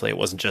seriously. It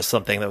wasn't just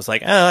something that was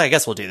like, oh, I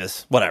guess we'll do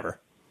this, whatever.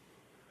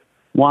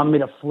 Want me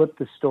to flip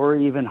the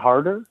story even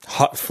harder?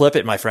 Flip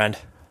it, my friend.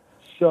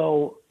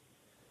 So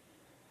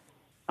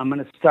I'm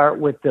going to start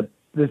with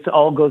this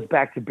all goes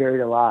back to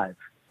Buried Alive.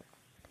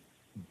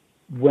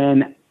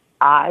 When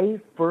I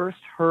first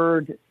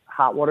heard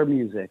Hot Water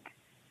Music,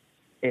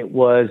 it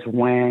was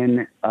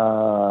when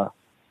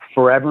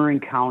Forever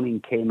and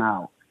Counting came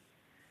out.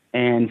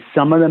 And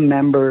some of the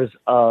members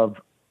of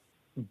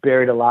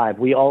Buried Alive,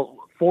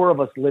 four of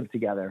us lived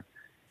together,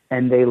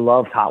 and they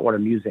loved Hot Water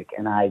Music.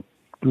 And I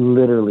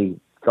literally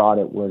thought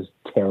it was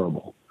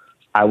terrible.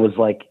 I was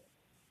like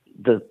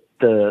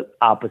the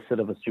opposite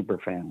of a super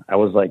fan. I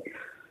was like,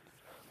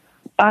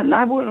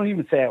 I wouldn't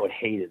even say I would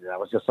hate it. I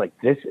was just like,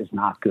 this is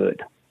not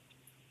good.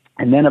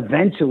 And then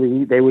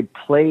eventually they would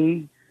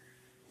play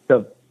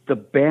the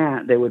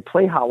band, they would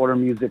play Hot Water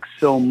Music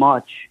so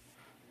much,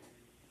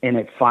 and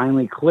it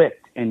finally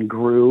clicked and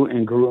grew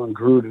and grew and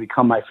grew to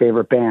become my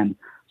favorite band.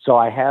 So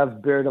I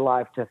have Buried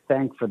Alive to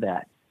thank for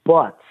that.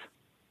 But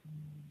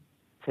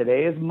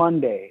today is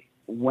Monday.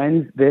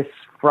 This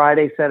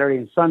Friday, Saturday,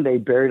 and Sunday,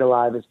 Buried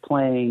Alive is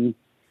playing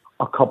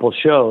a couple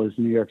shows,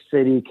 New York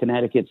City,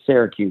 Connecticut,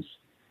 Syracuse.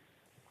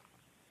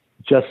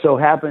 Just so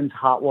happens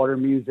Hot Water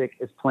Music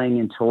is playing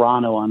in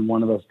Toronto on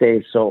one of those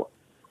days. So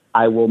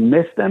I will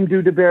miss them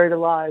due to Buried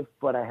Alive,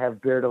 but I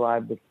have Buried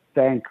Alive to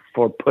thank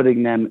for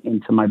putting them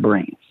into my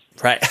brain.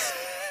 Right.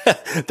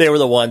 They were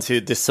the ones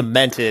who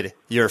cemented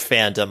your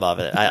fandom of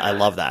it. I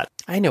love that.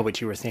 I know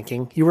what you were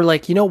thinking. You were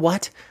like, you know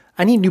what?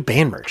 I need new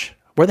band merch.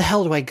 Where the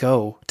hell do I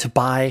go to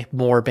buy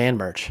more band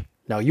merch?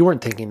 No, you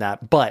weren't thinking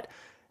that, but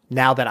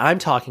now that I'm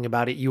talking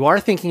about it, you are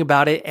thinking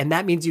about it, and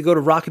that means you go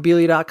to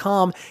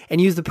rockabilia.com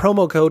and use the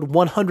promo code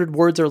 100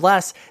 words or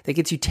less. That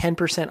gets you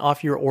 10%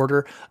 off your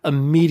order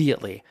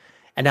immediately.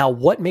 And now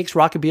what makes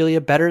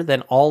Rockabilia better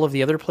than all of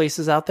the other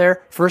places out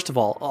there? First of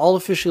all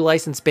officially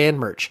licensed band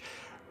merch.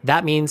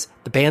 That means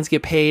the bands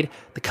get paid,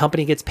 the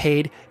company gets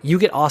paid, you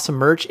get awesome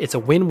merch. It's a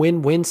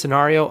win-win-win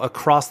scenario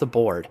across the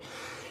board.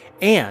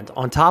 And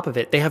on top of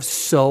it, they have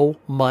so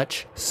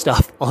much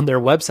stuff on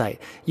their website.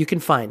 You can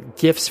find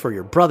gifts for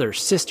your brother,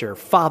 sister,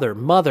 father,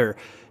 mother,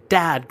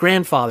 dad,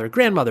 grandfather,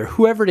 grandmother,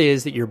 whoever it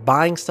is that you're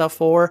buying stuff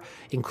for,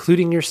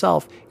 including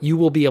yourself. You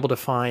will be able to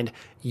find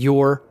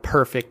your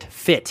perfect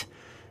fit.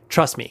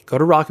 Trust me, go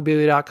to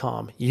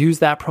rockabilia.com, use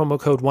that promo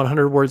code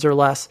 100 words or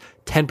less,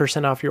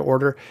 10% off your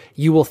order.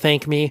 You will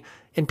thank me,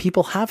 and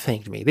people have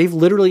thanked me. They've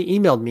literally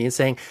emailed me and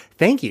saying,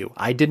 thank you.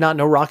 I did not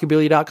know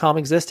rockabilia.com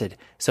existed.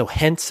 So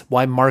hence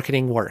why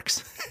marketing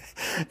works.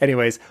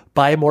 Anyways,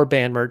 buy more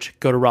band merch,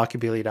 go to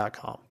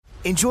rockabilia.com.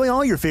 Enjoy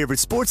all your favorite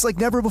sports like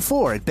never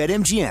before at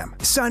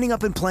BetMGM. Signing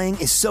up and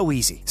playing is so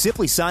easy.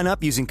 Simply sign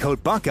up using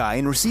code Buckeye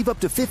and receive up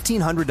to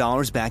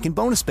 $1,500 back in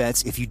bonus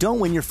bets if you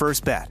don't win your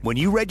first bet. When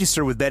you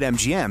register with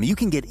BetMGM, you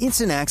can get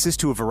instant access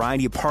to a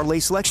variety of parlay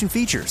selection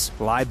features,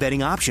 live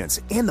betting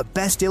options, and the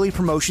best daily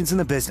promotions in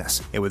the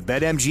business. And with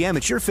BetMGM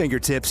at your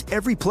fingertips,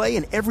 every play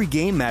and every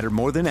game matter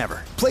more than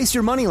ever. Place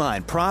your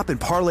moneyline, prop, and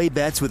parlay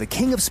bets with the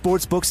king of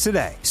sportsbooks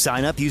today.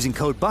 Sign up using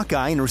code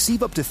Buckeye and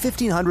receive up to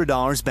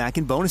 $1,500 back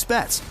in bonus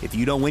bets if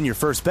you don't win your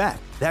first bet.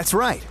 That's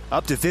right,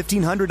 up to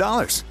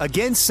 $1,500.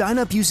 Again, sign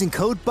up using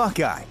code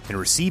Buckeye and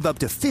receive up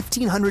to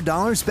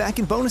 $1,500 back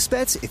in bonus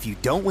bets if you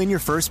don't win your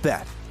first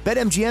bet.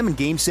 BetMGM and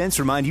GameSense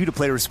remind you to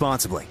play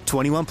responsibly.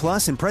 21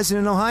 plus and present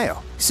in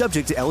Ohio.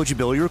 Subject to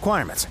eligibility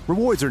requirements.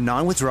 Rewards are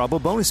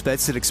non-withdrawable bonus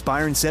bets that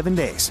expire in 7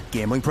 days.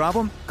 Gambling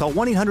problem? Call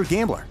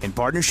 1-800-GAMBLER in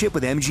partnership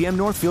with MGM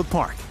Northfield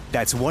Park.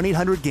 That's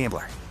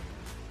 1-800-GAMBLER.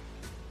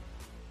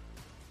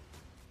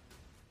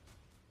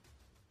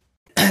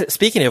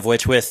 Speaking of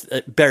which, with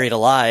Buried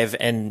Alive,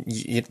 and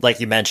like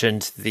you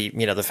mentioned, the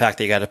fact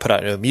that you got to put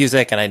out new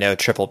music, and I know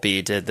Triple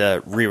B did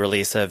the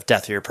re-release of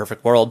Death of Your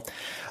Perfect World.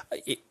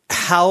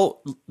 How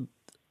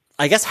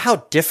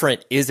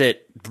different is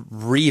it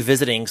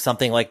revisiting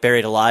something like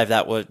Buried Alive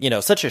that was,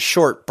 such a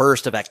short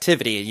burst of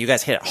activity? You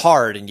guys hit it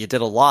hard and you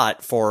did a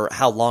lot for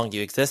how long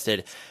you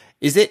existed.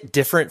 Is it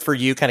different for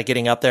you kind of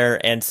getting up there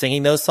and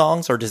singing those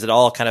songs, or does it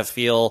all kind of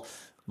feel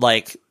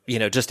like,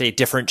 just a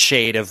different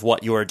shade of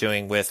what you are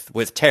doing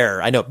with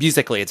Terror? I know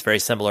musically it's very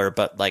similar,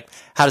 but like,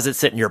 how does it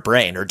sit in your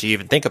brain, or do you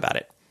even think about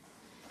it?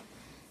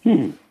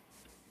 The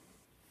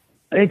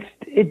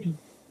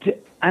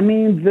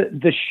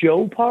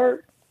show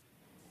part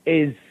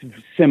is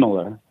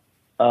similar.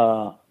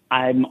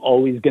 I'm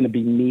always going to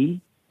be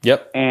me.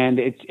 Yep. And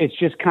it's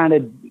just kind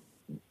of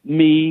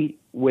me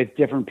with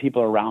different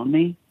people around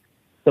me.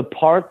 The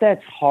part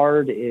that's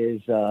hard is,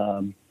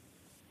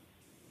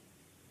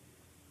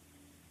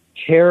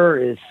 Terror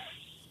is,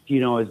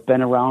 has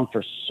been around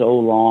for so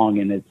long,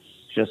 and it's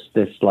just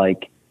this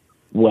like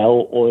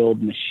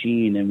well-oiled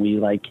machine, and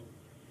we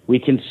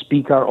can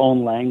speak our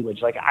own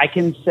language. Like, I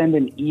can send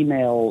an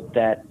email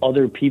that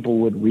other people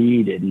would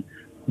read, and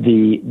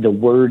the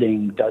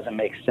wording doesn't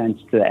make sense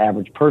to the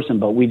average person,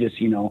 but we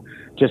just know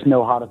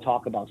how to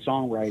talk about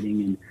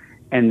songwriting,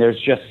 and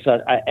there's just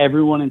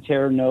everyone in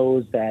Terror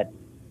knows that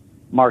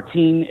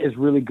Martine is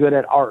really good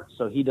at art,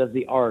 so he does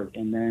the art,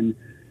 and then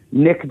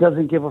Nick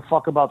doesn't give a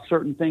fuck about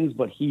certain things,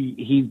 but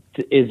he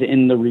is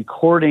in the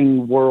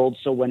recording world.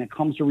 So when it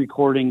comes to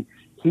recording,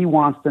 he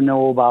wants to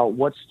know about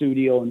what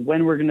studio and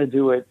when we're going to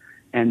do it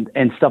and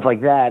stuff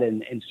like that.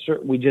 And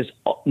we just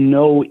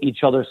know each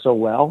other so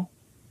well.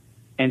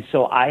 And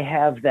so I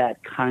have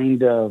that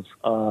kind of,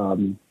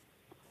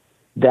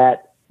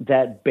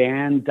 that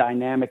band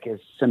dynamic is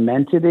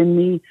cemented in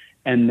me.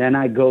 And then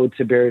I go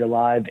to Buried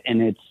Alive,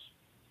 and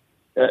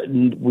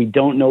we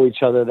don't know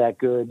each other that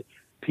good.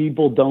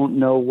 People don't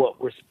know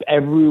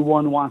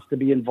everyone wants to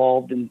be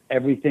involved in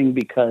everything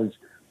because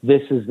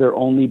this is their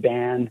only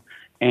band.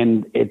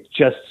 And it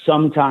just,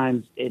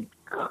 sometimes it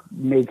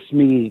makes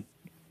me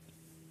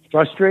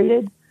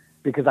frustrated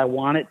because I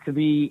want it to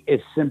be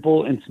as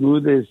simple and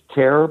smooth as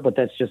Terror, but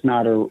that's just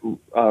not a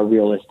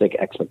realistic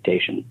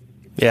expectation.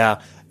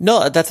 Yeah,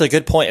 no, that's a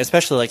good point,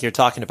 especially like you're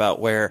talking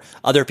about where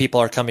other people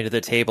are coming to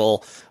the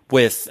table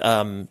with,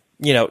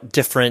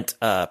 different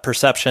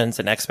perceptions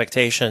and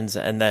expectations.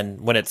 And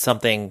then when it's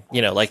something,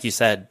 like you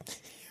said,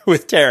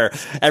 with Terror,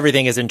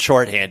 everything is in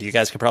shorthand. You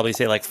guys could probably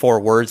say like 4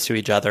 words to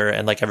each other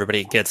and like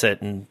everybody gets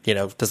it and,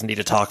 doesn't need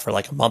to talk for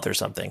like a month or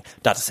something.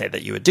 Not to say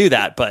that you would do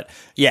that, but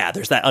yeah,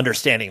 there's that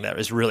understanding that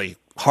is really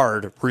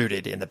hard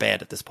rooted in the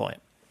band at this point.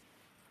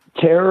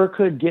 Terror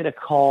could get a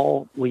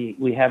call.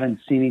 We haven't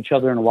seen each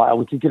other in a while.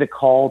 We could get a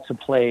call to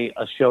play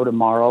a show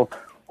tomorrow.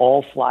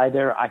 All fly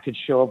there. I could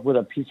show up with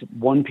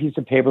one piece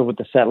of paper with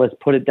the set list,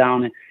 put it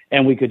down,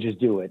 and we could just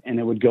do it, and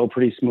it would go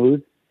pretty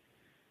smooth.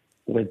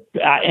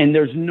 And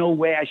there's no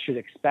way I should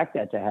expect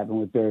that to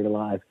happen with Buried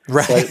Alive.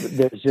 Right. But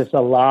there's just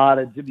a lot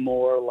of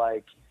more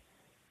like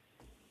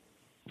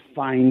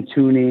fine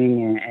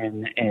tuning,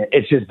 and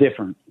it's just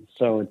different.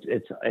 So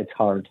it's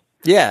hard.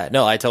 Yeah.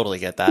 No, I totally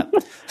get that.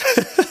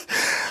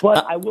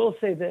 But I will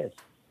say this: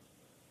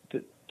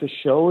 the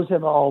shows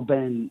have all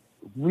been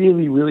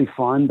really, really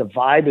fun. The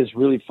vibe is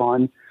really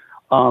fun.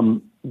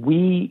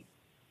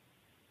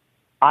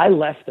 I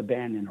left the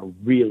band in a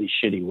really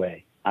shitty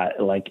way,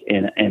 like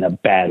in a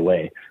bad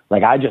way.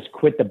 Like, I just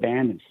quit the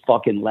band and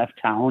fucking left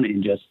town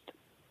and just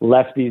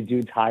left these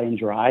dudes high and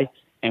dry.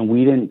 And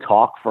we didn't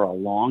talk for a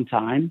long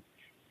time.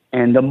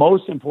 And the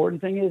most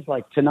important thing is,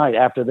 like, tonight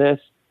after this,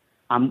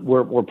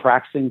 we're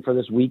practicing for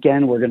this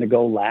weekend. We're going to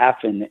go laugh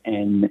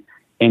and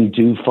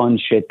do fun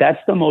shit.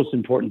 That's the most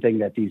important thing,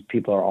 that these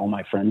people are all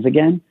my friends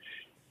again.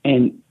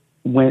 And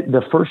when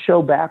the first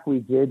show back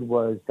we did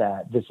was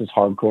that This Is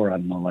Hardcore, I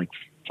don't know,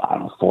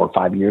 4 or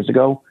 5 years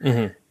ago.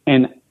 Mm-hmm.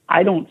 And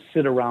I don't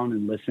sit around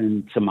and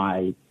listen to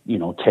my,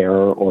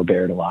 Terror or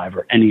Buried Alive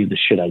or any of the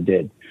shit I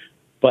did.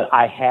 but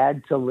I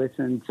had to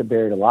listen to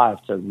Buried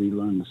Alive to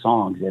relearn the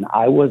songs. And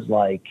I was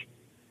like,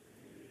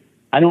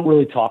 I don't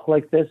really talk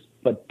like this,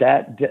 but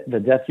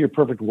the Death to Your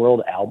Perfect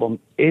World album,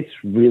 it's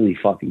really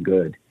fucking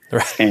good.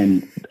 Right.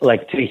 And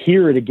like to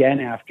hear it again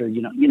after,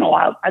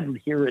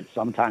 I'd hear it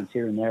sometimes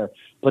here and there,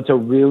 but to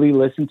really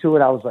listen to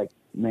it, I was like,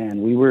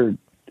 man, we were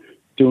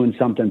doing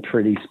something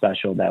pretty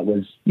special. That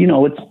was,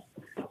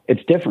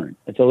 it's different.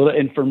 It's a little,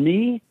 and for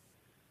me,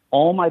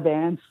 all my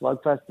bands,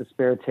 Slugfest,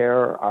 Despair,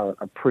 Terror, are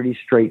pretty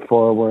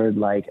straightforward,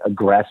 like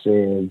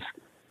aggressive,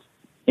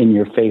 in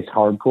your face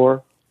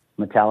hardcore,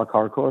 metallic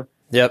hardcore.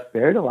 Yep.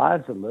 Buried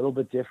Alive's a little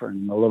bit different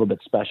and a little bit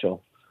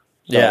special.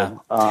 So,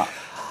 yeah.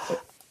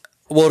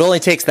 Well, it only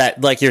takes that,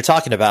 like you're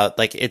talking about,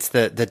 like it's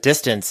the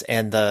distance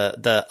and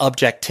the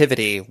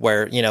objectivity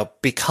where,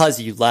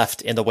 because you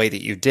left in the way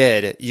that you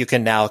did, you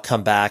can now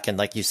come back. And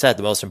like you said,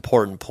 the most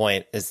important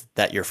point is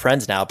that you're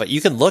friends now, but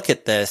you can look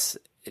at this,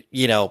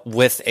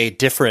 with a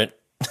different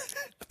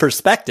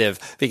perspective,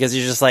 because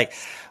you're just like,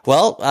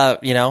 well,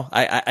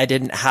 I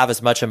didn't have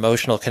as much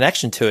emotional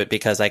connection to it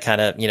because I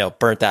kind of,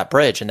 burnt that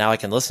bridge. And now I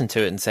can listen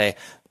to it and say,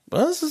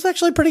 well, this is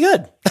actually pretty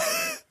good.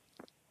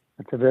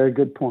 That's a very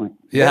good point.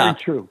 Yeah. Very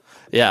true.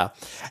 Yeah.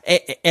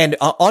 And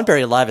on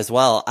Buried Alive as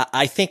well,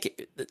 I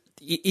think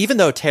even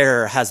though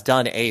Terror has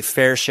done a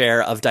fair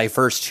share of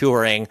diverse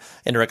touring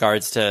in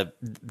regards to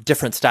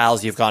different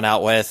styles you've gone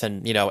out with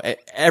and,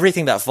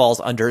 everything that falls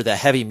under the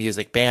heavy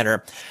music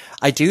banner,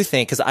 I do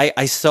think, because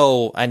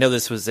I know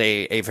this was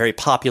a very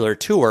popular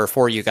tour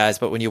for you guys,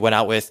 but when you went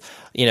out with,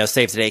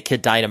 Save Today,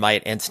 Kid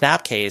Dynamite, and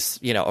Snapcase,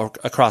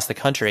 across the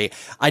country,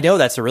 I know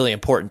that's a really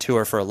important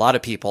tour for a lot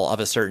of people of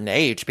a certain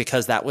age,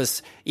 because that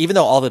was, even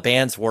though all the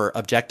bands were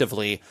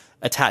objectively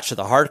attached to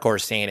the hardcore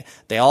scene,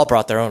 they all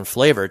brought their own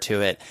flavor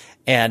to it.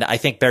 And I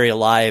think Buried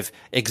Alive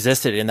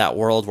existed in that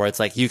world where it's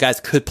like you guys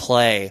could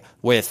play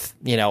with,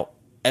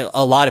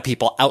 a lot of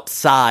people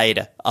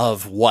outside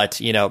of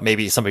what,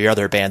 maybe some of your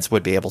other bands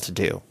would be able to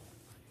do.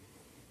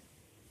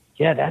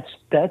 Yeah, that's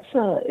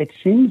it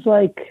seems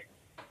like,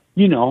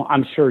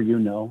 I'm sure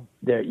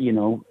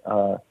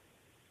that,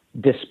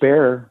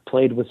 Despair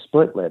played with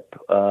Split Lip.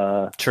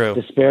 True.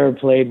 Despair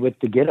played with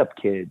the Get Up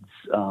Kids.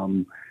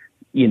 There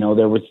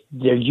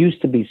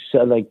used to be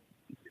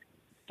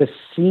the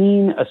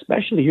scene,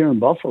 especially here in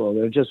Buffalo,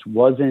 there just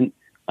wasn't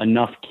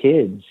enough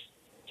kids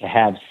to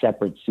have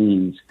separate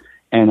scenes.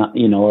 And,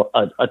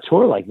 a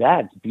tour like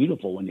that, it's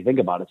beautiful when you think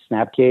about it.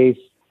 Snapcase,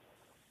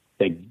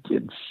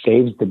 it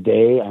Saves the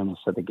Day. I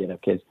almost said the Get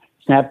Up Kids.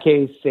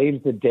 Snapcase,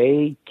 Saves the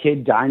Day,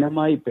 Kid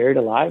Dynamite, Buried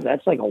Alive.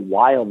 That's like a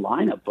wild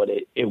lineup, but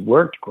it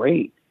worked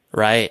great.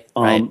 Right.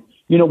 Right.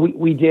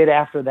 We did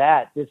after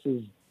that. This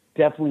is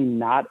definitely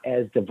not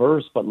as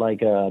diverse, but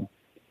like a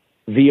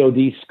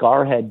VOD,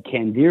 Scarhead,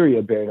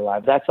 Candiria, Buried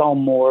Alive. That's all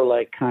more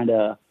like kind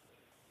of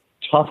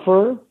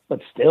tougher, but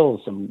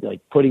still some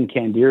like putting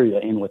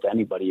Candiria in with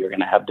anybody, you're going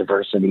to have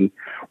diversity.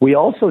 We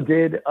also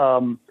did,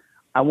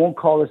 I won't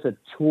call this a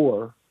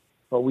tour,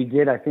 but we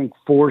did, I think,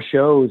 4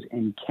 shows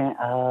in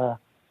I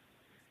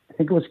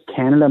think it was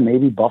Canada,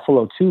 maybe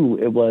Buffalo too.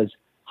 It was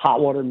Hot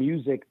Water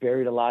Music,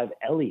 Buried Alive,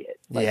 Elliott.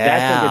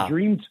 That's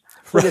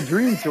like a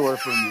dream tour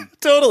for me.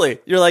 Totally.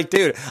 You're like,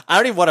 dude, I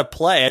don't even want to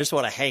play. I just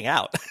want to hang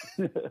out.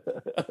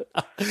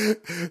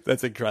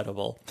 That's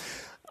incredible.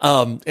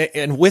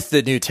 And with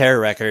the new Terror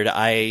record,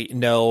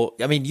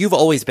 you've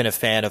always been a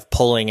fan of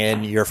pulling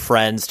in your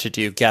friends to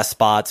do guest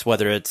spots,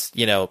 whether it's,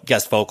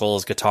 guest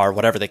vocals, guitar,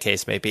 whatever the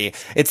case may be.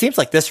 It seems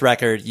like this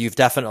record, you've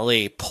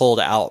definitely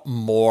pulled out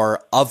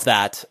more of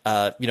that,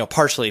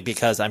 partially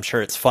because I'm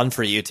sure it's fun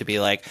for you to be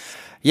like,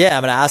 yeah,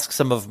 I'm going to ask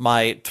some of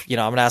my, I'm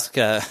going to ask,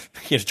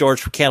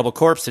 George from Cannibal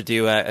Corpse to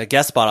do a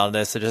guest spot on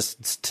this,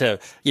 just to,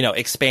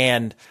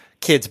 expand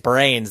kids'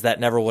 brains that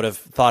never would have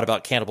thought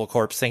about Cannibal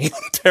Corpse singing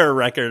a Terror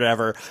record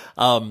ever.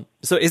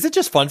 So is it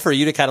just fun for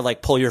you to kind of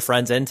like pull your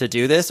friends in to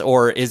do this,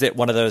 or is it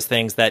one of those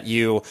things that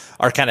you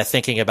are kind of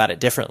thinking about it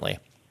differently?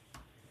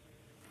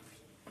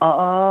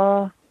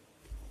 I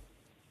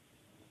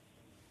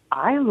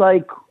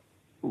like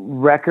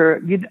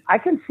record. I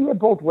can see it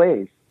both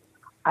ways.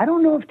 I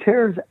don't know if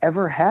Terror's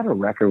ever had a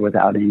record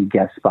without any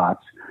guest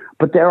spots,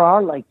 but there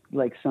are like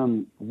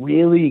some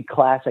really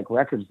classic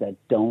records that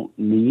don't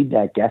need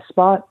that guest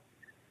spot.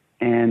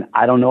 And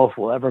I don't know if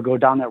we'll ever go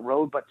down that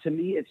road, but to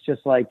me, it's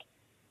just like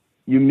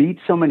you meet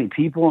so many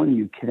people and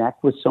you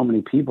connect with so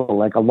many people.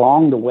 Like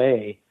along the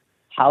way,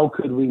 how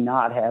could we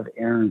not have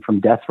Aaron from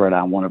Death Threat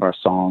on one of our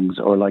songs,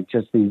 or like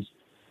just these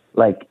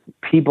like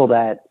people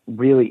that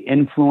really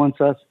influence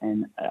us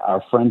and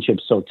our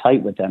friendship's so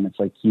tight with them. It's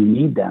like you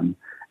need them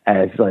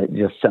as like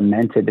just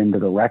cemented into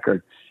the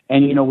record.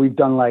 And, we've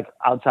done like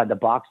outside the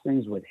box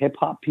things with hip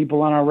hop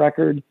people on our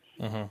record.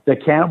 Mm-hmm. The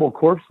Cannibal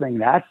Corpse thing,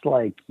 that's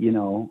like,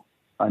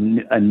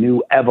 a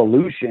new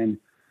evolution.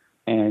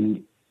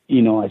 And,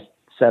 I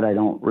said, I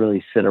don't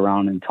really sit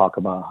around and talk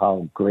about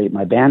how great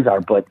my bands are,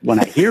 but when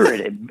I hear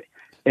it,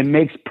 it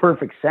makes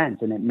perfect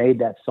sense. And it made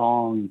that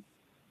song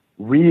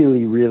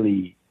really,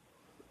 really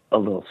a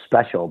little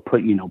special,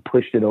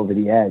 pushed it over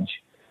the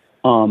edge.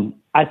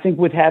 I think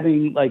with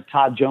having like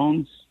Todd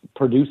Jones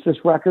produce this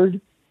record,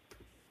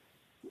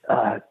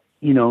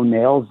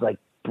 Nails like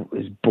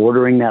is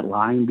bordering that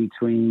line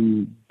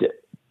between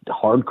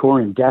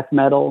hardcore and death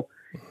metal.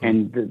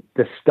 And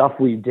the stuff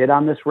we did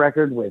on this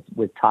record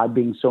with Todd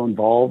being so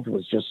involved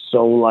was just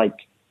so like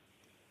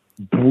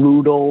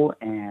brutal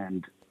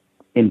and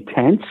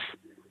intense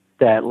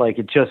that like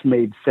it just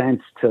made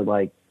sense to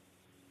like,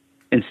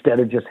 instead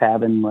of just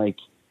having like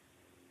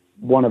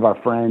one of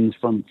our friends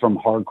from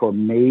hardcore,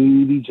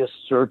 maybe just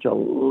search a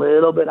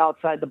little bit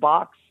outside the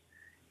box.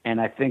 And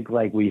I think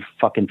like we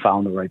fucking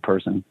found the right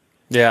person.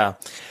 Yeah.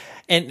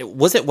 And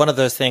was it one of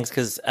those things?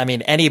 Because, I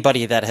mean,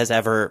 anybody that has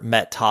ever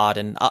met Todd,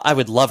 and I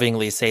would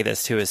lovingly say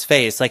this to his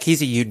face, like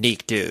he's a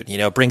unique dude,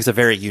 brings a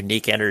very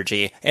unique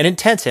energy, an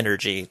intense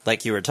energy,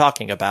 like you were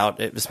talking about,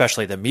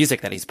 especially the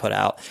music that he's put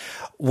out.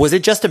 Was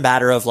it just a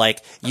matter of like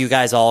you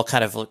guys all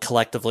kind of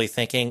collectively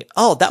thinking,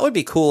 oh, that would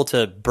be cool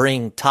to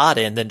bring Todd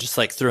in, then just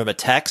like threw him a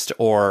text?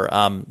 Or,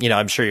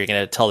 I'm sure you're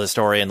going to tell the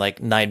story in like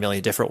 9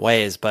 million different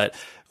ways, but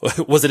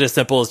was it as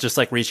simple as just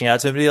like reaching out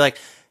to him and be like,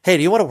 hey,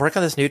 do you want to work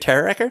on this new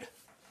Terror record?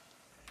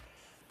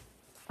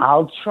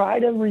 I'll try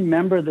to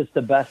remember this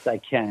the best I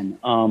can.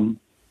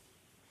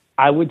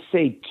 I would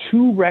say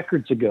 2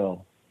 records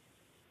ago.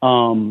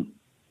 So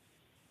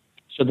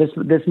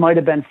this might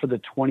have been for the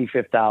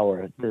 25th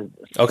hour.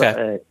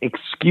 Okay.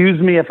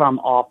 Excuse me if I'm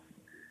off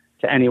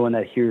to anyone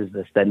that hears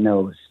this that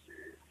knows.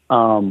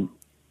 I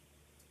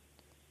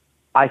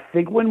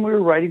think when we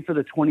were writing for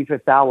the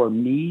 25th hour,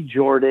 me,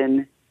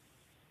 Jordan,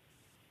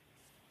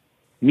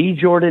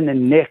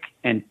 and Nick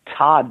and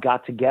Todd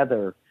got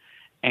together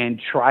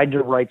and tried to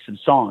write some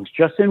songs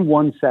just in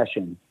one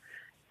session.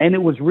 And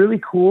it was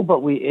really cool,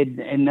 but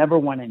it never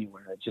went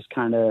anywhere. It just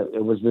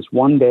it was this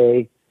one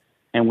day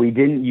and we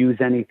didn't use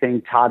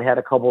anything. Todd had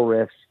a couple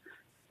riffs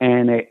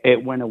and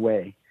it went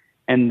away.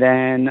 And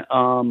then,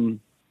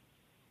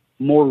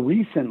 more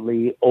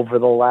recently, over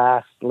the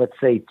last, let's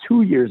say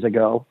 2 years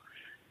ago,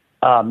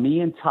 me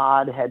and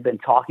Todd had been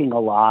talking a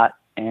lot,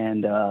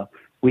 and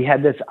we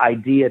had this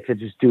idea to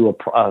just do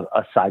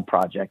a side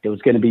project. It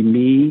was going to be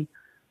me,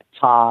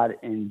 Todd,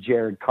 and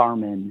Jared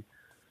Carmen,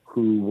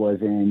 who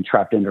is in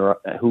Trapped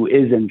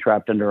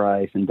Under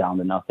Ice and Down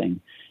to Nothing.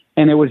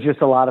 And it was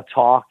just a lot of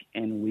talk,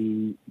 and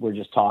we were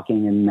just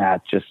talking, and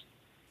that just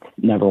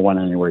never went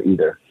anywhere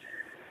either.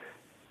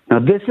 Now,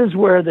 this is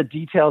where the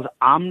details,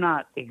 I'm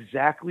not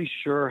exactly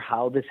sure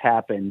how this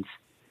happens,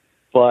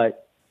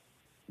 but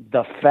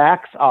the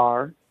facts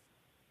are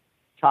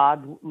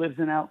Todd lives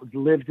in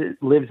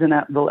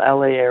the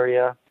LA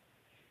area.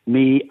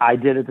 Me, I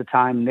did at the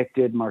time. Nick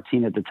did.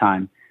 Martine at the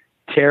time.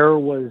 Terror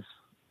was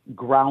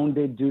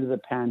grounded due to the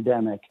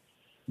pandemic.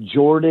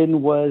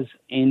 Jordan was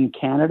in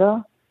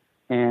Canada,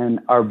 and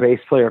our bass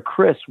player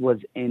Chris was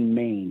in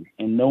Maine.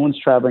 And no one's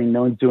traveling.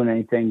 No one's doing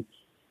anything.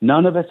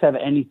 None of us have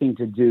anything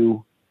to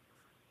do.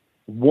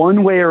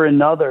 One way or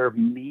another,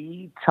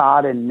 me,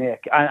 Todd, and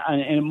Nick,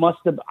 and it must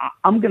have,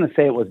 I'm going to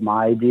say it was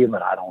my idea,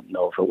 but I don't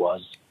know if it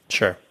was.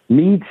 Sure.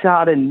 Me,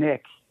 Todd, and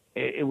Nick,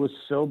 it was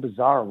so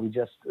bizarre.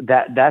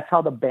 That's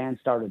how the band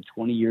started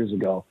 20 years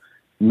ago.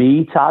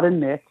 Me, Todd, and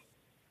Nick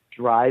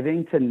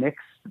driving to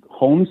Nick's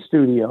home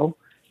studio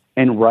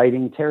and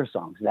writing Terror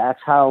songs. That's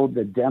how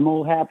the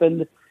demo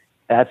happened.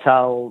 That's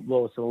how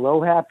Lowest of the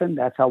Low happened.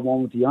 That's how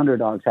One with the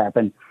Underdogs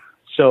happened.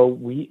 So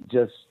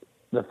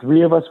the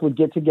three of us would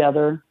get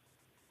together.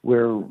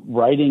 We're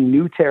writing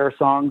new Terror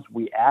songs.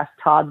 We asked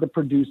Todd to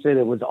produce it.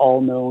 It was all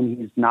known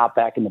he's not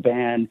back in the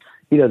band.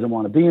 He doesn't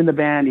want to be in the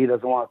band. He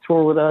doesn't want to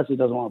tour with us. He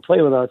doesn't want to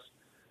play with us,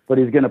 but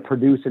he's going to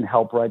produce and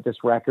help write this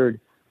record.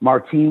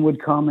 Martine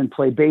would come and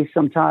play bass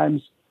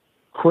sometimes.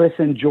 Chris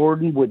and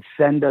Jordan would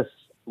send us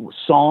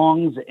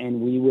songs,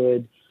 and we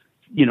would,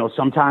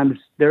 sometimes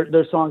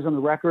there's songs on the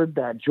record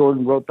that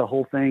Jordan wrote the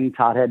whole thing.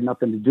 Todd had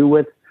nothing to do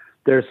with.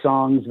 There's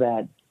songs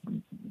that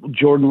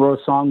Jordan wrote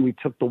a song. We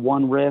took the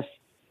one riff.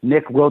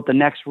 Nick wrote the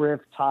next riff.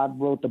 Todd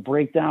wrote the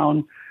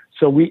breakdown.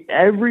 So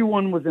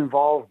everyone was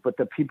involved, but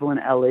the people in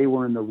LA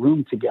were in the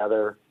room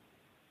together.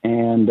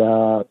 And,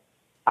 the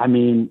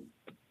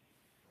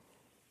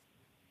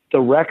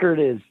record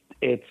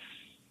it's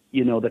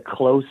the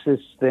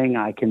closest thing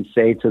I can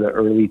say to the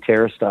early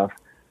Terror stuff,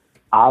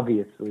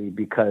 obviously,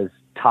 because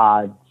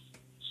Todd's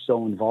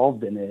so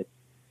involved in it.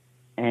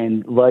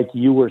 And like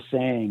you were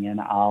saying,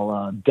 and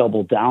I'll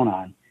double down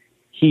on,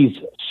 he's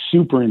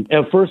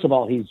first of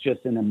all, he's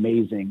just an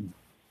amazing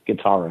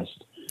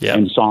guitarist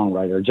and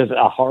songwriter, just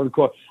a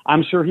hardcore.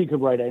 I'm sure he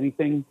could write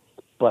anything,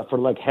 but for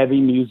like heavy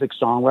music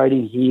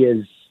songwriting, he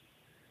is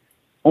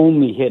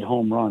only hit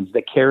home runs.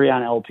 The Carry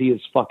On LP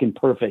is fucking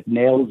perfect.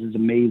 Nails is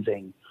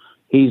amazing.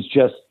 He's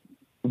just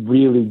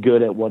really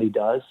good at what he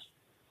does.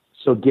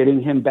 So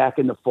getting him back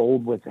in the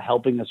fold with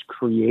helping us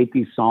create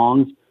these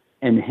songs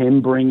and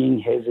him bringing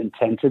his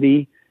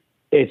intensity,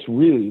 it's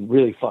really,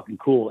 really fucking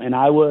cool. And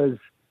I was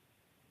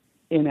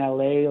in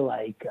LA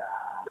like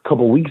a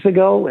couple weeks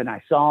ago, and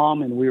I saw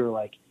him, and we were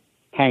like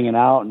hanging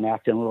out and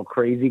acting a little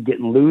crazy,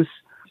 getting loose.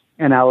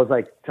 And I was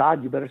like,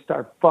 Todd, you better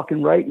start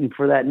fucking writing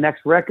for that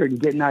next record and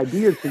getting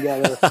ideas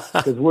together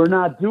because we're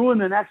not doing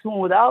the next one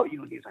without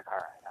you. And he's like, all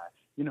right.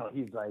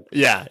 He's like,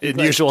 yeah, in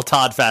usual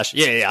Todd fashion.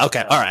 Yeah.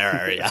 Okay. All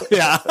right.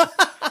 Yeah.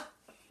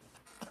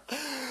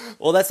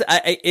 Well,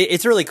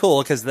 it's really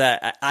cool because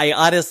I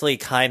honestly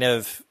kind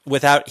of,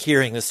 without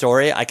hearing the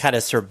story, I kind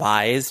of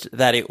surmised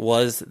that it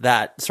was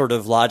that sort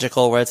of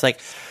logical where it's like,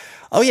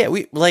 oh yeah,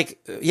 we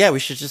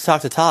should just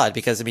talk to Todd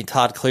because I mean,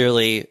 Todd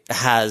clearly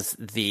has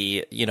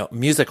the,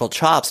 musical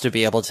chops to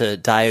be able to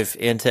dive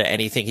into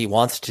anything he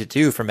wants to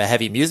do from a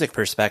heavy music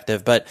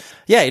perspective. But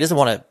yeah, he doesn't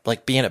want to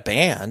like be in a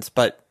band,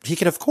 but he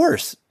can of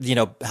course,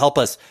 help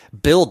us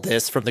build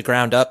this from the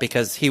ground up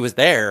because he was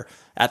there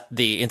at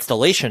the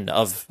installation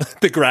of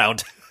the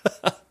ground.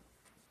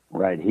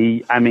 Right.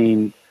 You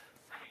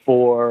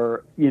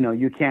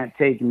can't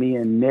take me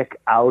and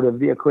Nick out of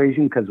the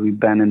equation because we've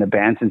been in the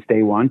band since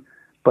day one.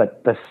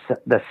 But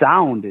the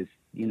sound is,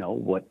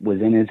 what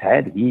was in his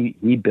head.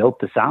 He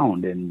built the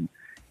sound and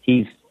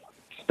he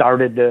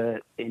started the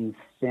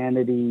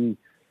insanity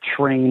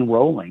train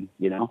rolling,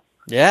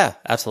 Yeah,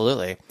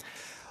 absolutely.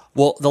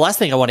 Well, the last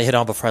thing I want to hit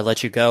on before I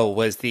let you go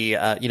was the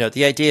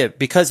idea,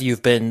 because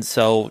you've been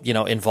so,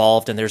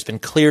 involved and there's been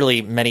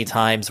clearly many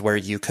times where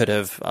you could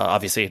have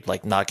obviously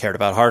like not cared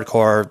about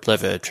hardcore,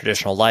 live a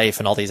traditional life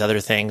and all these other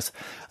things.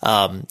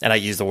 And I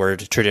use the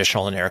word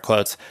traditional in air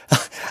quotes.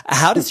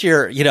 How do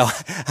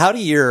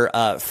your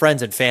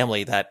friends and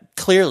family that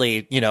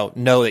clearly,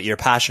 know that you're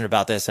passionate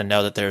about this and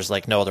know that there's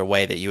like no other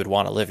way that you would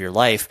want to live your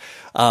life?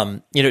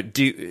 Do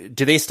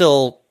they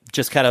still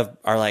just kind of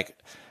are like,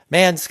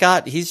 man,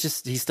 Scott, he's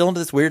still into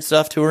this weird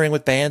stuff, touring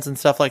with bands and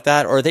stuff like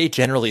that? Or are they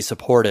generally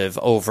supportive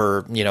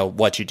over,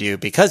 what you do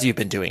because you've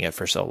been doing it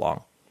for so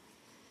long?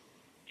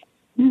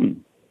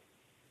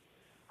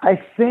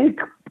 I think,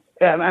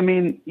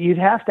 you'd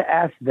have to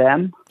ask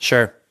them.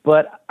 Sure.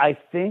 But I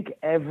think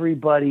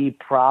everybody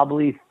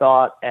probably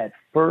thought at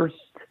first,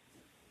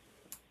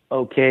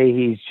 okay,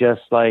 he's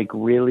just like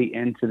really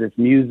into this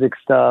music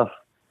stuff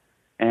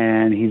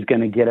and he's going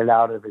to get it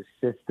out of his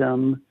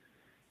system.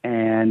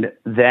 And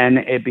then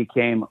it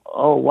became,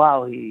 oh,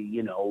 wow,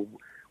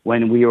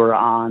 when we were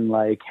on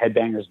like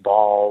Headbangers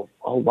Ball,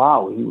 oh,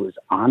 wow, he was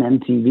on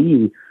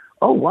MTV.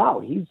 Oh, wow,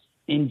 he's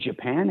in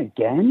Japan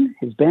again.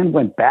 His band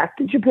went back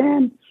to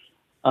Japan.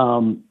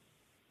 And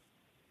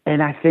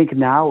I think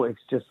now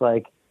it's just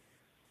like,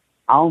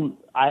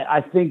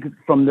 I think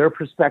from their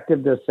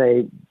perspective, they'll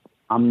say,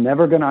 I'm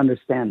never going to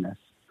understand this.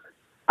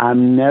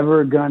 I'm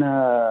never going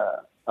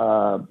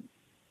to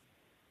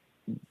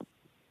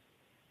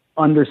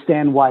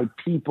understand why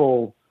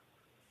people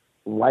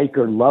like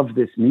or love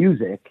this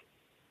music,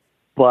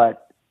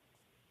 but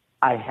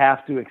I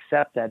have to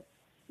accept that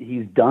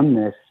he's done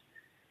this.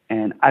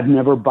 And I've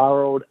never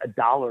borrowed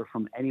 $1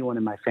 from anyone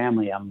in my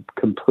family. I'm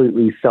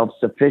completely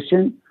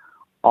self-sufficient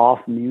off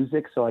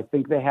music. So I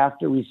think they have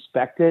to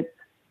respect it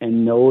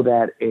and know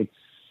that it's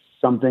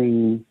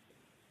something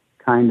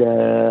kind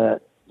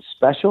of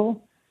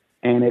special.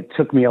 And it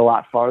took me a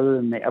lot farther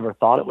than they ever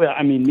thought it would.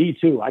 I mean, me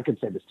too. I could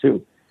say this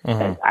too.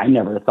 Uh-huh. I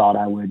never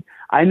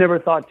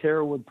thought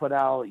Terror would put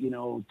out,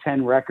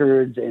 10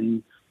 records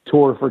and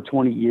tour for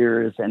 20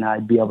 years and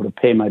I'd be able to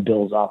pay my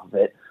bills off of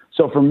it.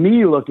 So for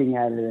me looking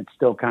at it, it's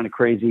still kind of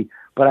crazy,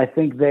 but I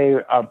think they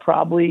are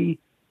probably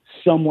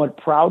somewhat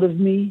proud of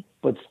me,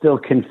 but still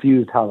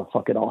confused how the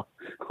fuck it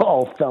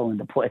all fell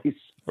into place.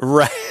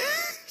 Right.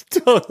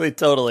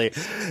 Totally.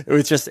 It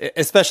was just,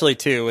 especially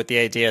too, with the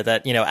idea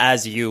that,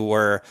 as you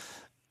were,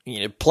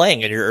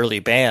 playing in your early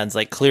bands,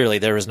 like clearly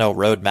there was no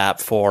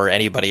roadmap for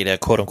anybody to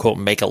quote unquote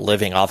make a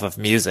living off of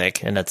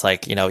music. And it's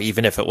like,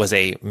 even if it was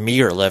a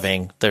meager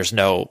living, there's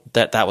no,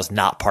 that was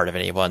not part of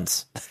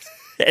anyone's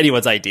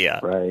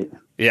idea. Right.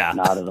 Yeah.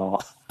 Not at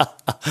all.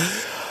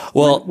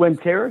 Well, when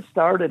Terror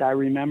started, I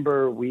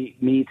remember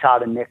me,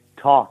 Todd and Nick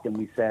talked and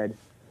we said,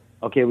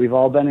 okay, we've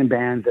all been in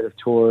bands that have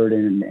toured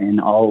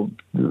and all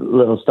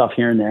little stuff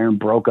here and there and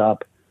broke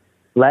up.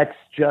 Let's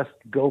just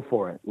go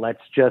for it.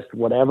 Let's just,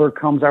 whatever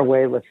comes our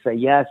way, let's say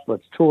yes,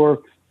 let's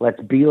tour, let's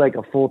be like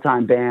a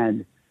full-time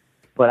band.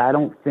 But I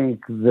don't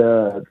think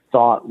the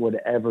thought would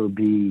ever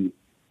be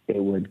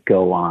it would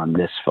go on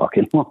this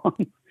fucking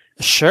long.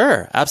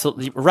 Sure,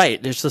 absolutely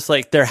right. It's just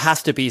like there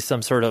has to be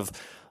some sort of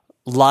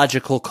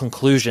logical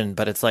conclusion,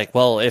 but it's like,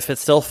 well, if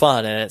it's still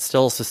fun and it's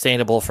still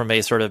sustainable from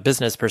a sort of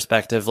business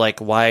perspective,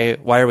 like why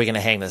are we going to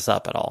hang this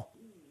up at all?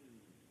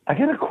 I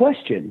got a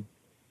question.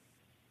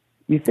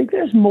 You think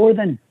there's more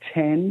than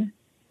 10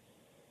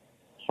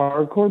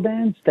 hardcore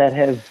bands that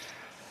have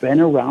been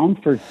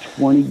around for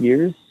 20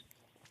 years?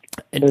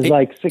 There's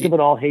like Sick of It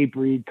All,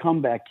 Hatebreed,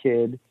 Comeback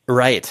Kid,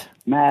 right?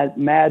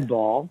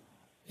 Madball.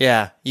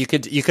 Yeah, you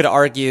could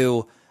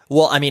argue.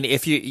 Well, I mean,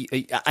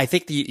 I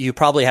think you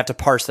probably have to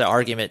parse the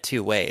argument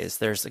two ways.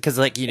 There's because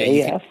like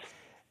AF.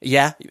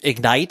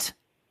 Ignite.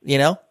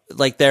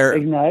 Like they're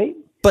Ignite.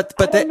 But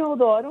I don't know,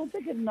 though. I don't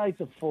think Ignite's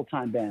a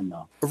full-time band,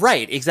 though.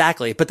 Right,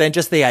 exactly. But then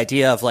just the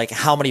idea of like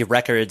how many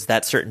records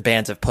that certain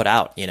bands have put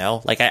out, you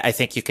know? Like I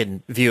think you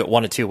can view it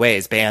one of two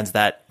ways. Bands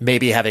that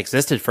maybe have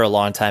existed for a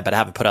long time but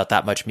haven't put out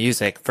that much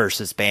music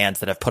versus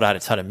bands that have put out a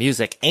ton of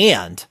music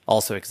and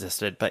also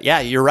existed. But yeah,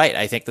 you're right.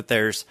 I think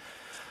that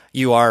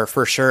you are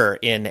for sure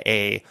in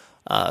a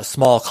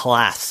small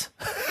class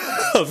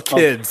of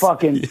kids.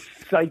 Fucking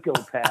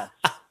psychopaths.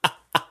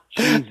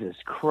 Jesus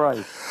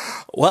Christ.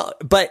 Well,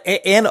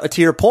 and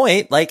to your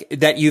point, like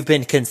that you've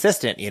been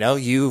consistent, you know,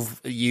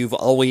 you've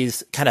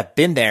always kind of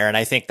been there. And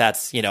I think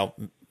that's, you know,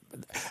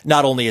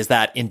 not only is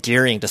that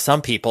endearing to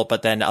some people,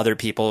 but then other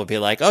people will be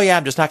like, oh yeah,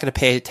 I'm just not going to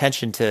pay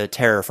attention to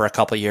Terror for a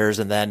couple of years.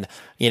 And then,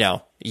 you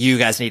know, you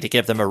guys need to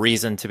give them a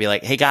reason to be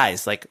like, hey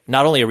guys, like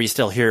not only are we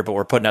still here, but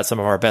we're putting out some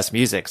of our best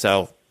music.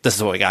 So this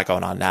is what we got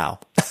going on now.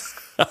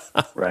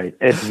 Right.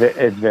 It's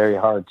very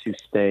hard to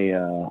stay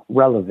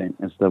relevant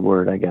is the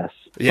word, I guess.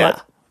 Yeah.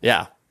 But,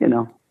 yeah. You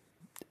know,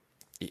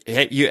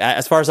 you,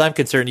 as far as I'm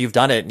concerned, you've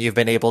done it and you've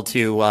been able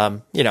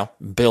to, you know,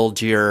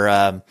 build your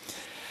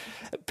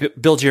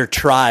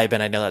tribe.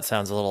 And I know that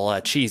sounds a little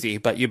cheesy,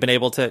 but you've been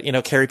able to, you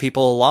know, carry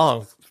people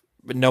along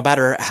no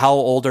matter how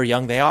old or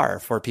young they are.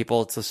 For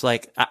people, it's just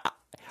like,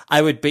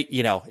 I would be,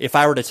 you know, if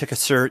I were to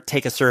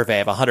take a survey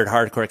of 100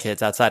 hardcore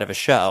kids outside of a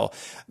show,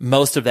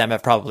 most of them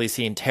have probably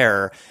seen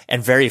Terror,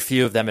 and very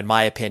few of them, in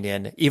my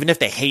opinion, even if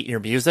they hate your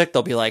music,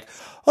 they'll be like,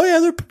 oh yeah,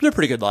 they're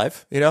pretty good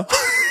live, you know?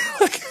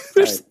 Like,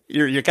 right.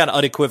 You're kind of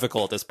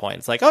unequivocal at this point.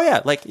 It's like, oh yeah,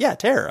 like, yeah,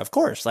 Terror, of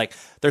course. Like,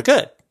 they're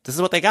good. This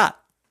is what they got.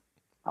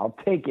 I'll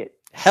take it.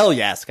 Hell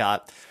yeah,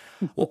 Scott.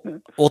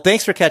 Well,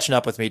 thanks for catching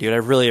up with me, dude. I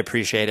really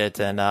appreciate it.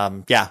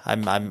 And, yeah,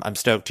 I'm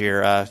stoked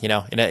you're, you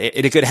know, in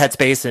a good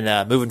headspace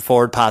and, moving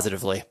forward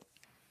positively.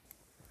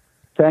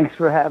 Thanks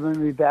for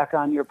having me back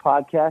on your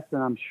podcast.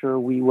 And I'm sure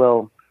we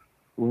will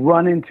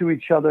run into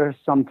each other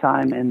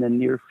sometime in the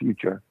near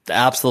future.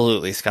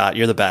 Absolutely, Scott.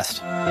 You're the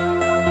best.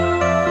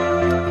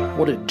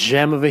 What a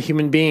gem of a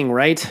human being,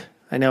 right?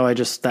 I know, I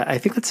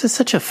think that's just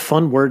such a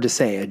fun word to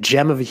say, a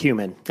gem of a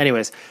human.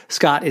 Anyways,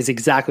 Scott is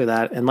exactly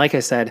that. And like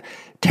I said,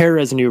 Terror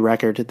is a new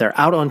record. They're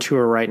out on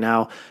tour right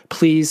now.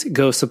 Please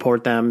go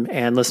support them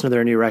and listen to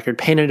their new record,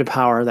 Pain into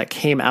Power, that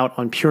came out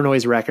on Pure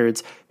Noise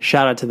Records.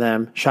 Shout out to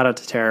them. Shout out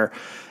to Terror.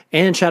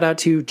 And shout out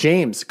to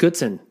James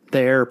Goodson,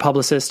 their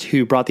publicist,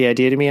 who brought the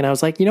idea to me. And I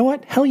was like, you know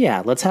what? Hell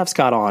yeah, let's have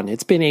Scott on.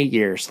 It's been 8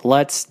 years.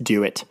 Let's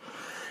do it.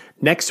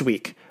 Next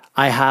week,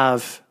 I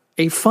have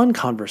a fun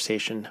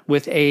conversation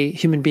with a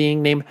human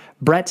being named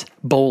Brett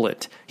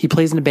Boland. He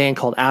plays in a band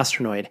called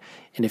Astronoid.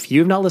 And if you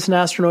have not listened to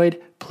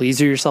Astronoid, please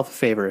do yourself a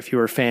favor. If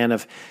you're a fan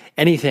of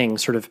anything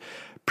sort of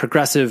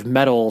progressive,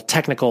 metal,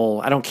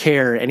 technical, I don't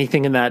care,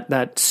 anything in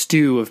that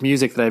stew of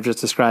music that I've just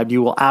described,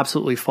 you will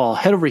absolutely fall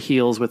head over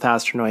heels with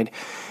Astronoid.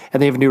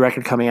 And they have a new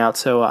record coming out.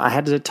 So I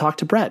had to talk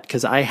to Brett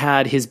because I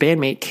had his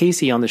bandmate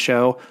Casey on the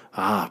show.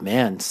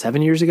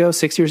 6 years ago.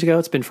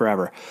 It's been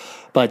forever.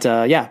 But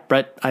yeah,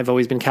 Brett, I've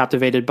always been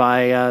captivated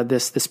by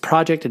this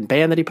project and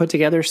band that he put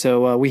together.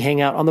 So we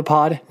hang out on the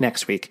pod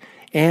next week.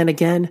 And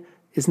again,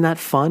 isn't that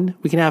fun?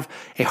 We can have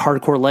a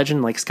hardcore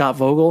legend like Scott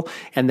Vogel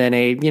and then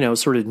a, you know,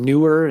 sort of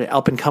newer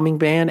up and coming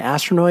band,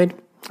 Astronoid.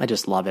 I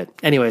just love it.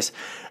 Anyways,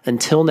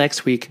 until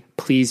next week,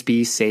 please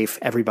be safe,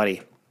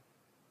 everybody.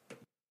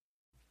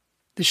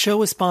 The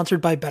show is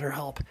sponsored by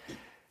BetterHelp.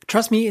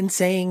 Trust me in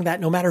saying that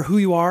no matter who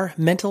you are,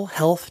 mental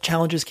health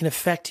challenges can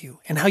affect you,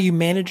 and how you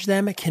manage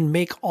them can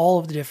make all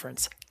of the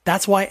difference.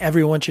 That's why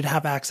everyone should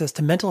have access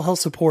to mental health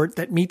support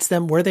that meets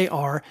them where they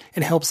are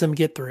and helps them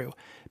get through.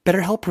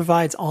 BetterHelp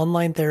provides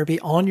online therapy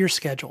on your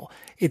schedule.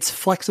 It's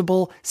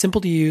flexible, simple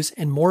to use,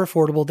 and more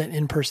affordable than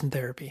in-person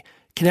therapy.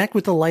 Connect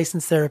with a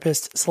licensed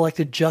therapist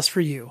selected just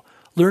for you.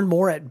 Learn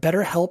more at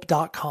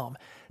betterhelp.com.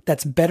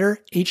 That's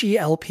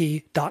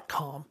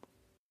betterhelp.com.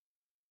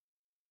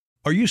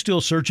 Are you still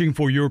searching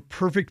for your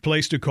perfect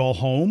place to call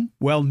home?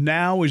 Well,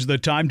 now is the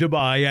time to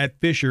buy at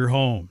Fisher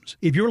Homes.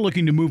 If you're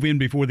looking to move in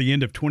before the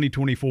end of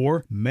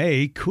 2024,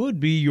 May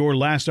could be your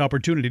last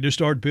opportunity to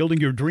start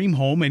building your dream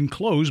home and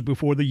close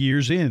before the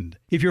year's end.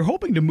 If you're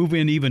hoping to move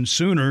in even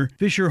sooner,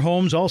 Fisher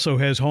Homes also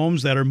has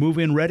homes that are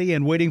move-in ready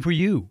and waiting for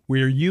you,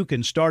 where you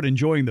can start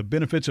enjoying the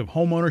benefits of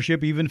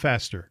homeownership even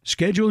faster.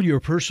 Schedule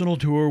your personal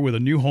tour with a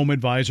new home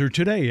advisor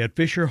today at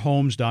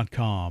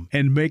FisherHomes.com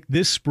and make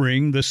this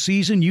spring the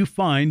season you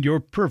find your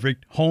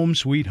perfect home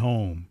sweet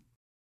home.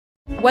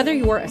 Whether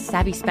you're a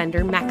savvy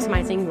spender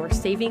maximizing your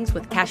savings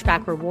with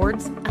cashback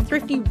rewards, a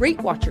thrifty rate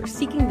watcher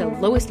seeking the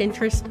lowest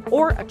interest,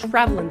 or a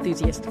travel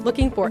enthusiast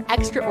looking for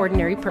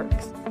extraordinary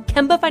perks,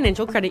 Kemba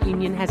Financial Credit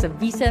Union has a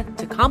visa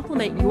to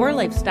complement your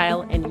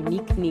lifestyle and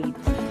unique needs.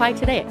 Apply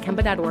today at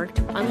Kemba.org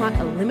to unlock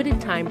a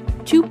limited-time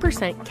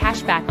 2%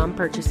 cash back on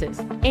purchases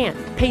and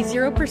pay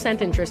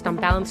 0% interest on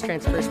balance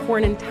transfers for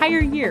an entire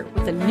year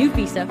with a new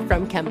visa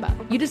from Kemba.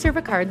 You deserve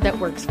a card that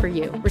works for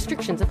you.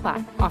 Restrictions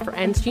apply. Offer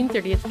ends June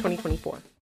 30th, 2024.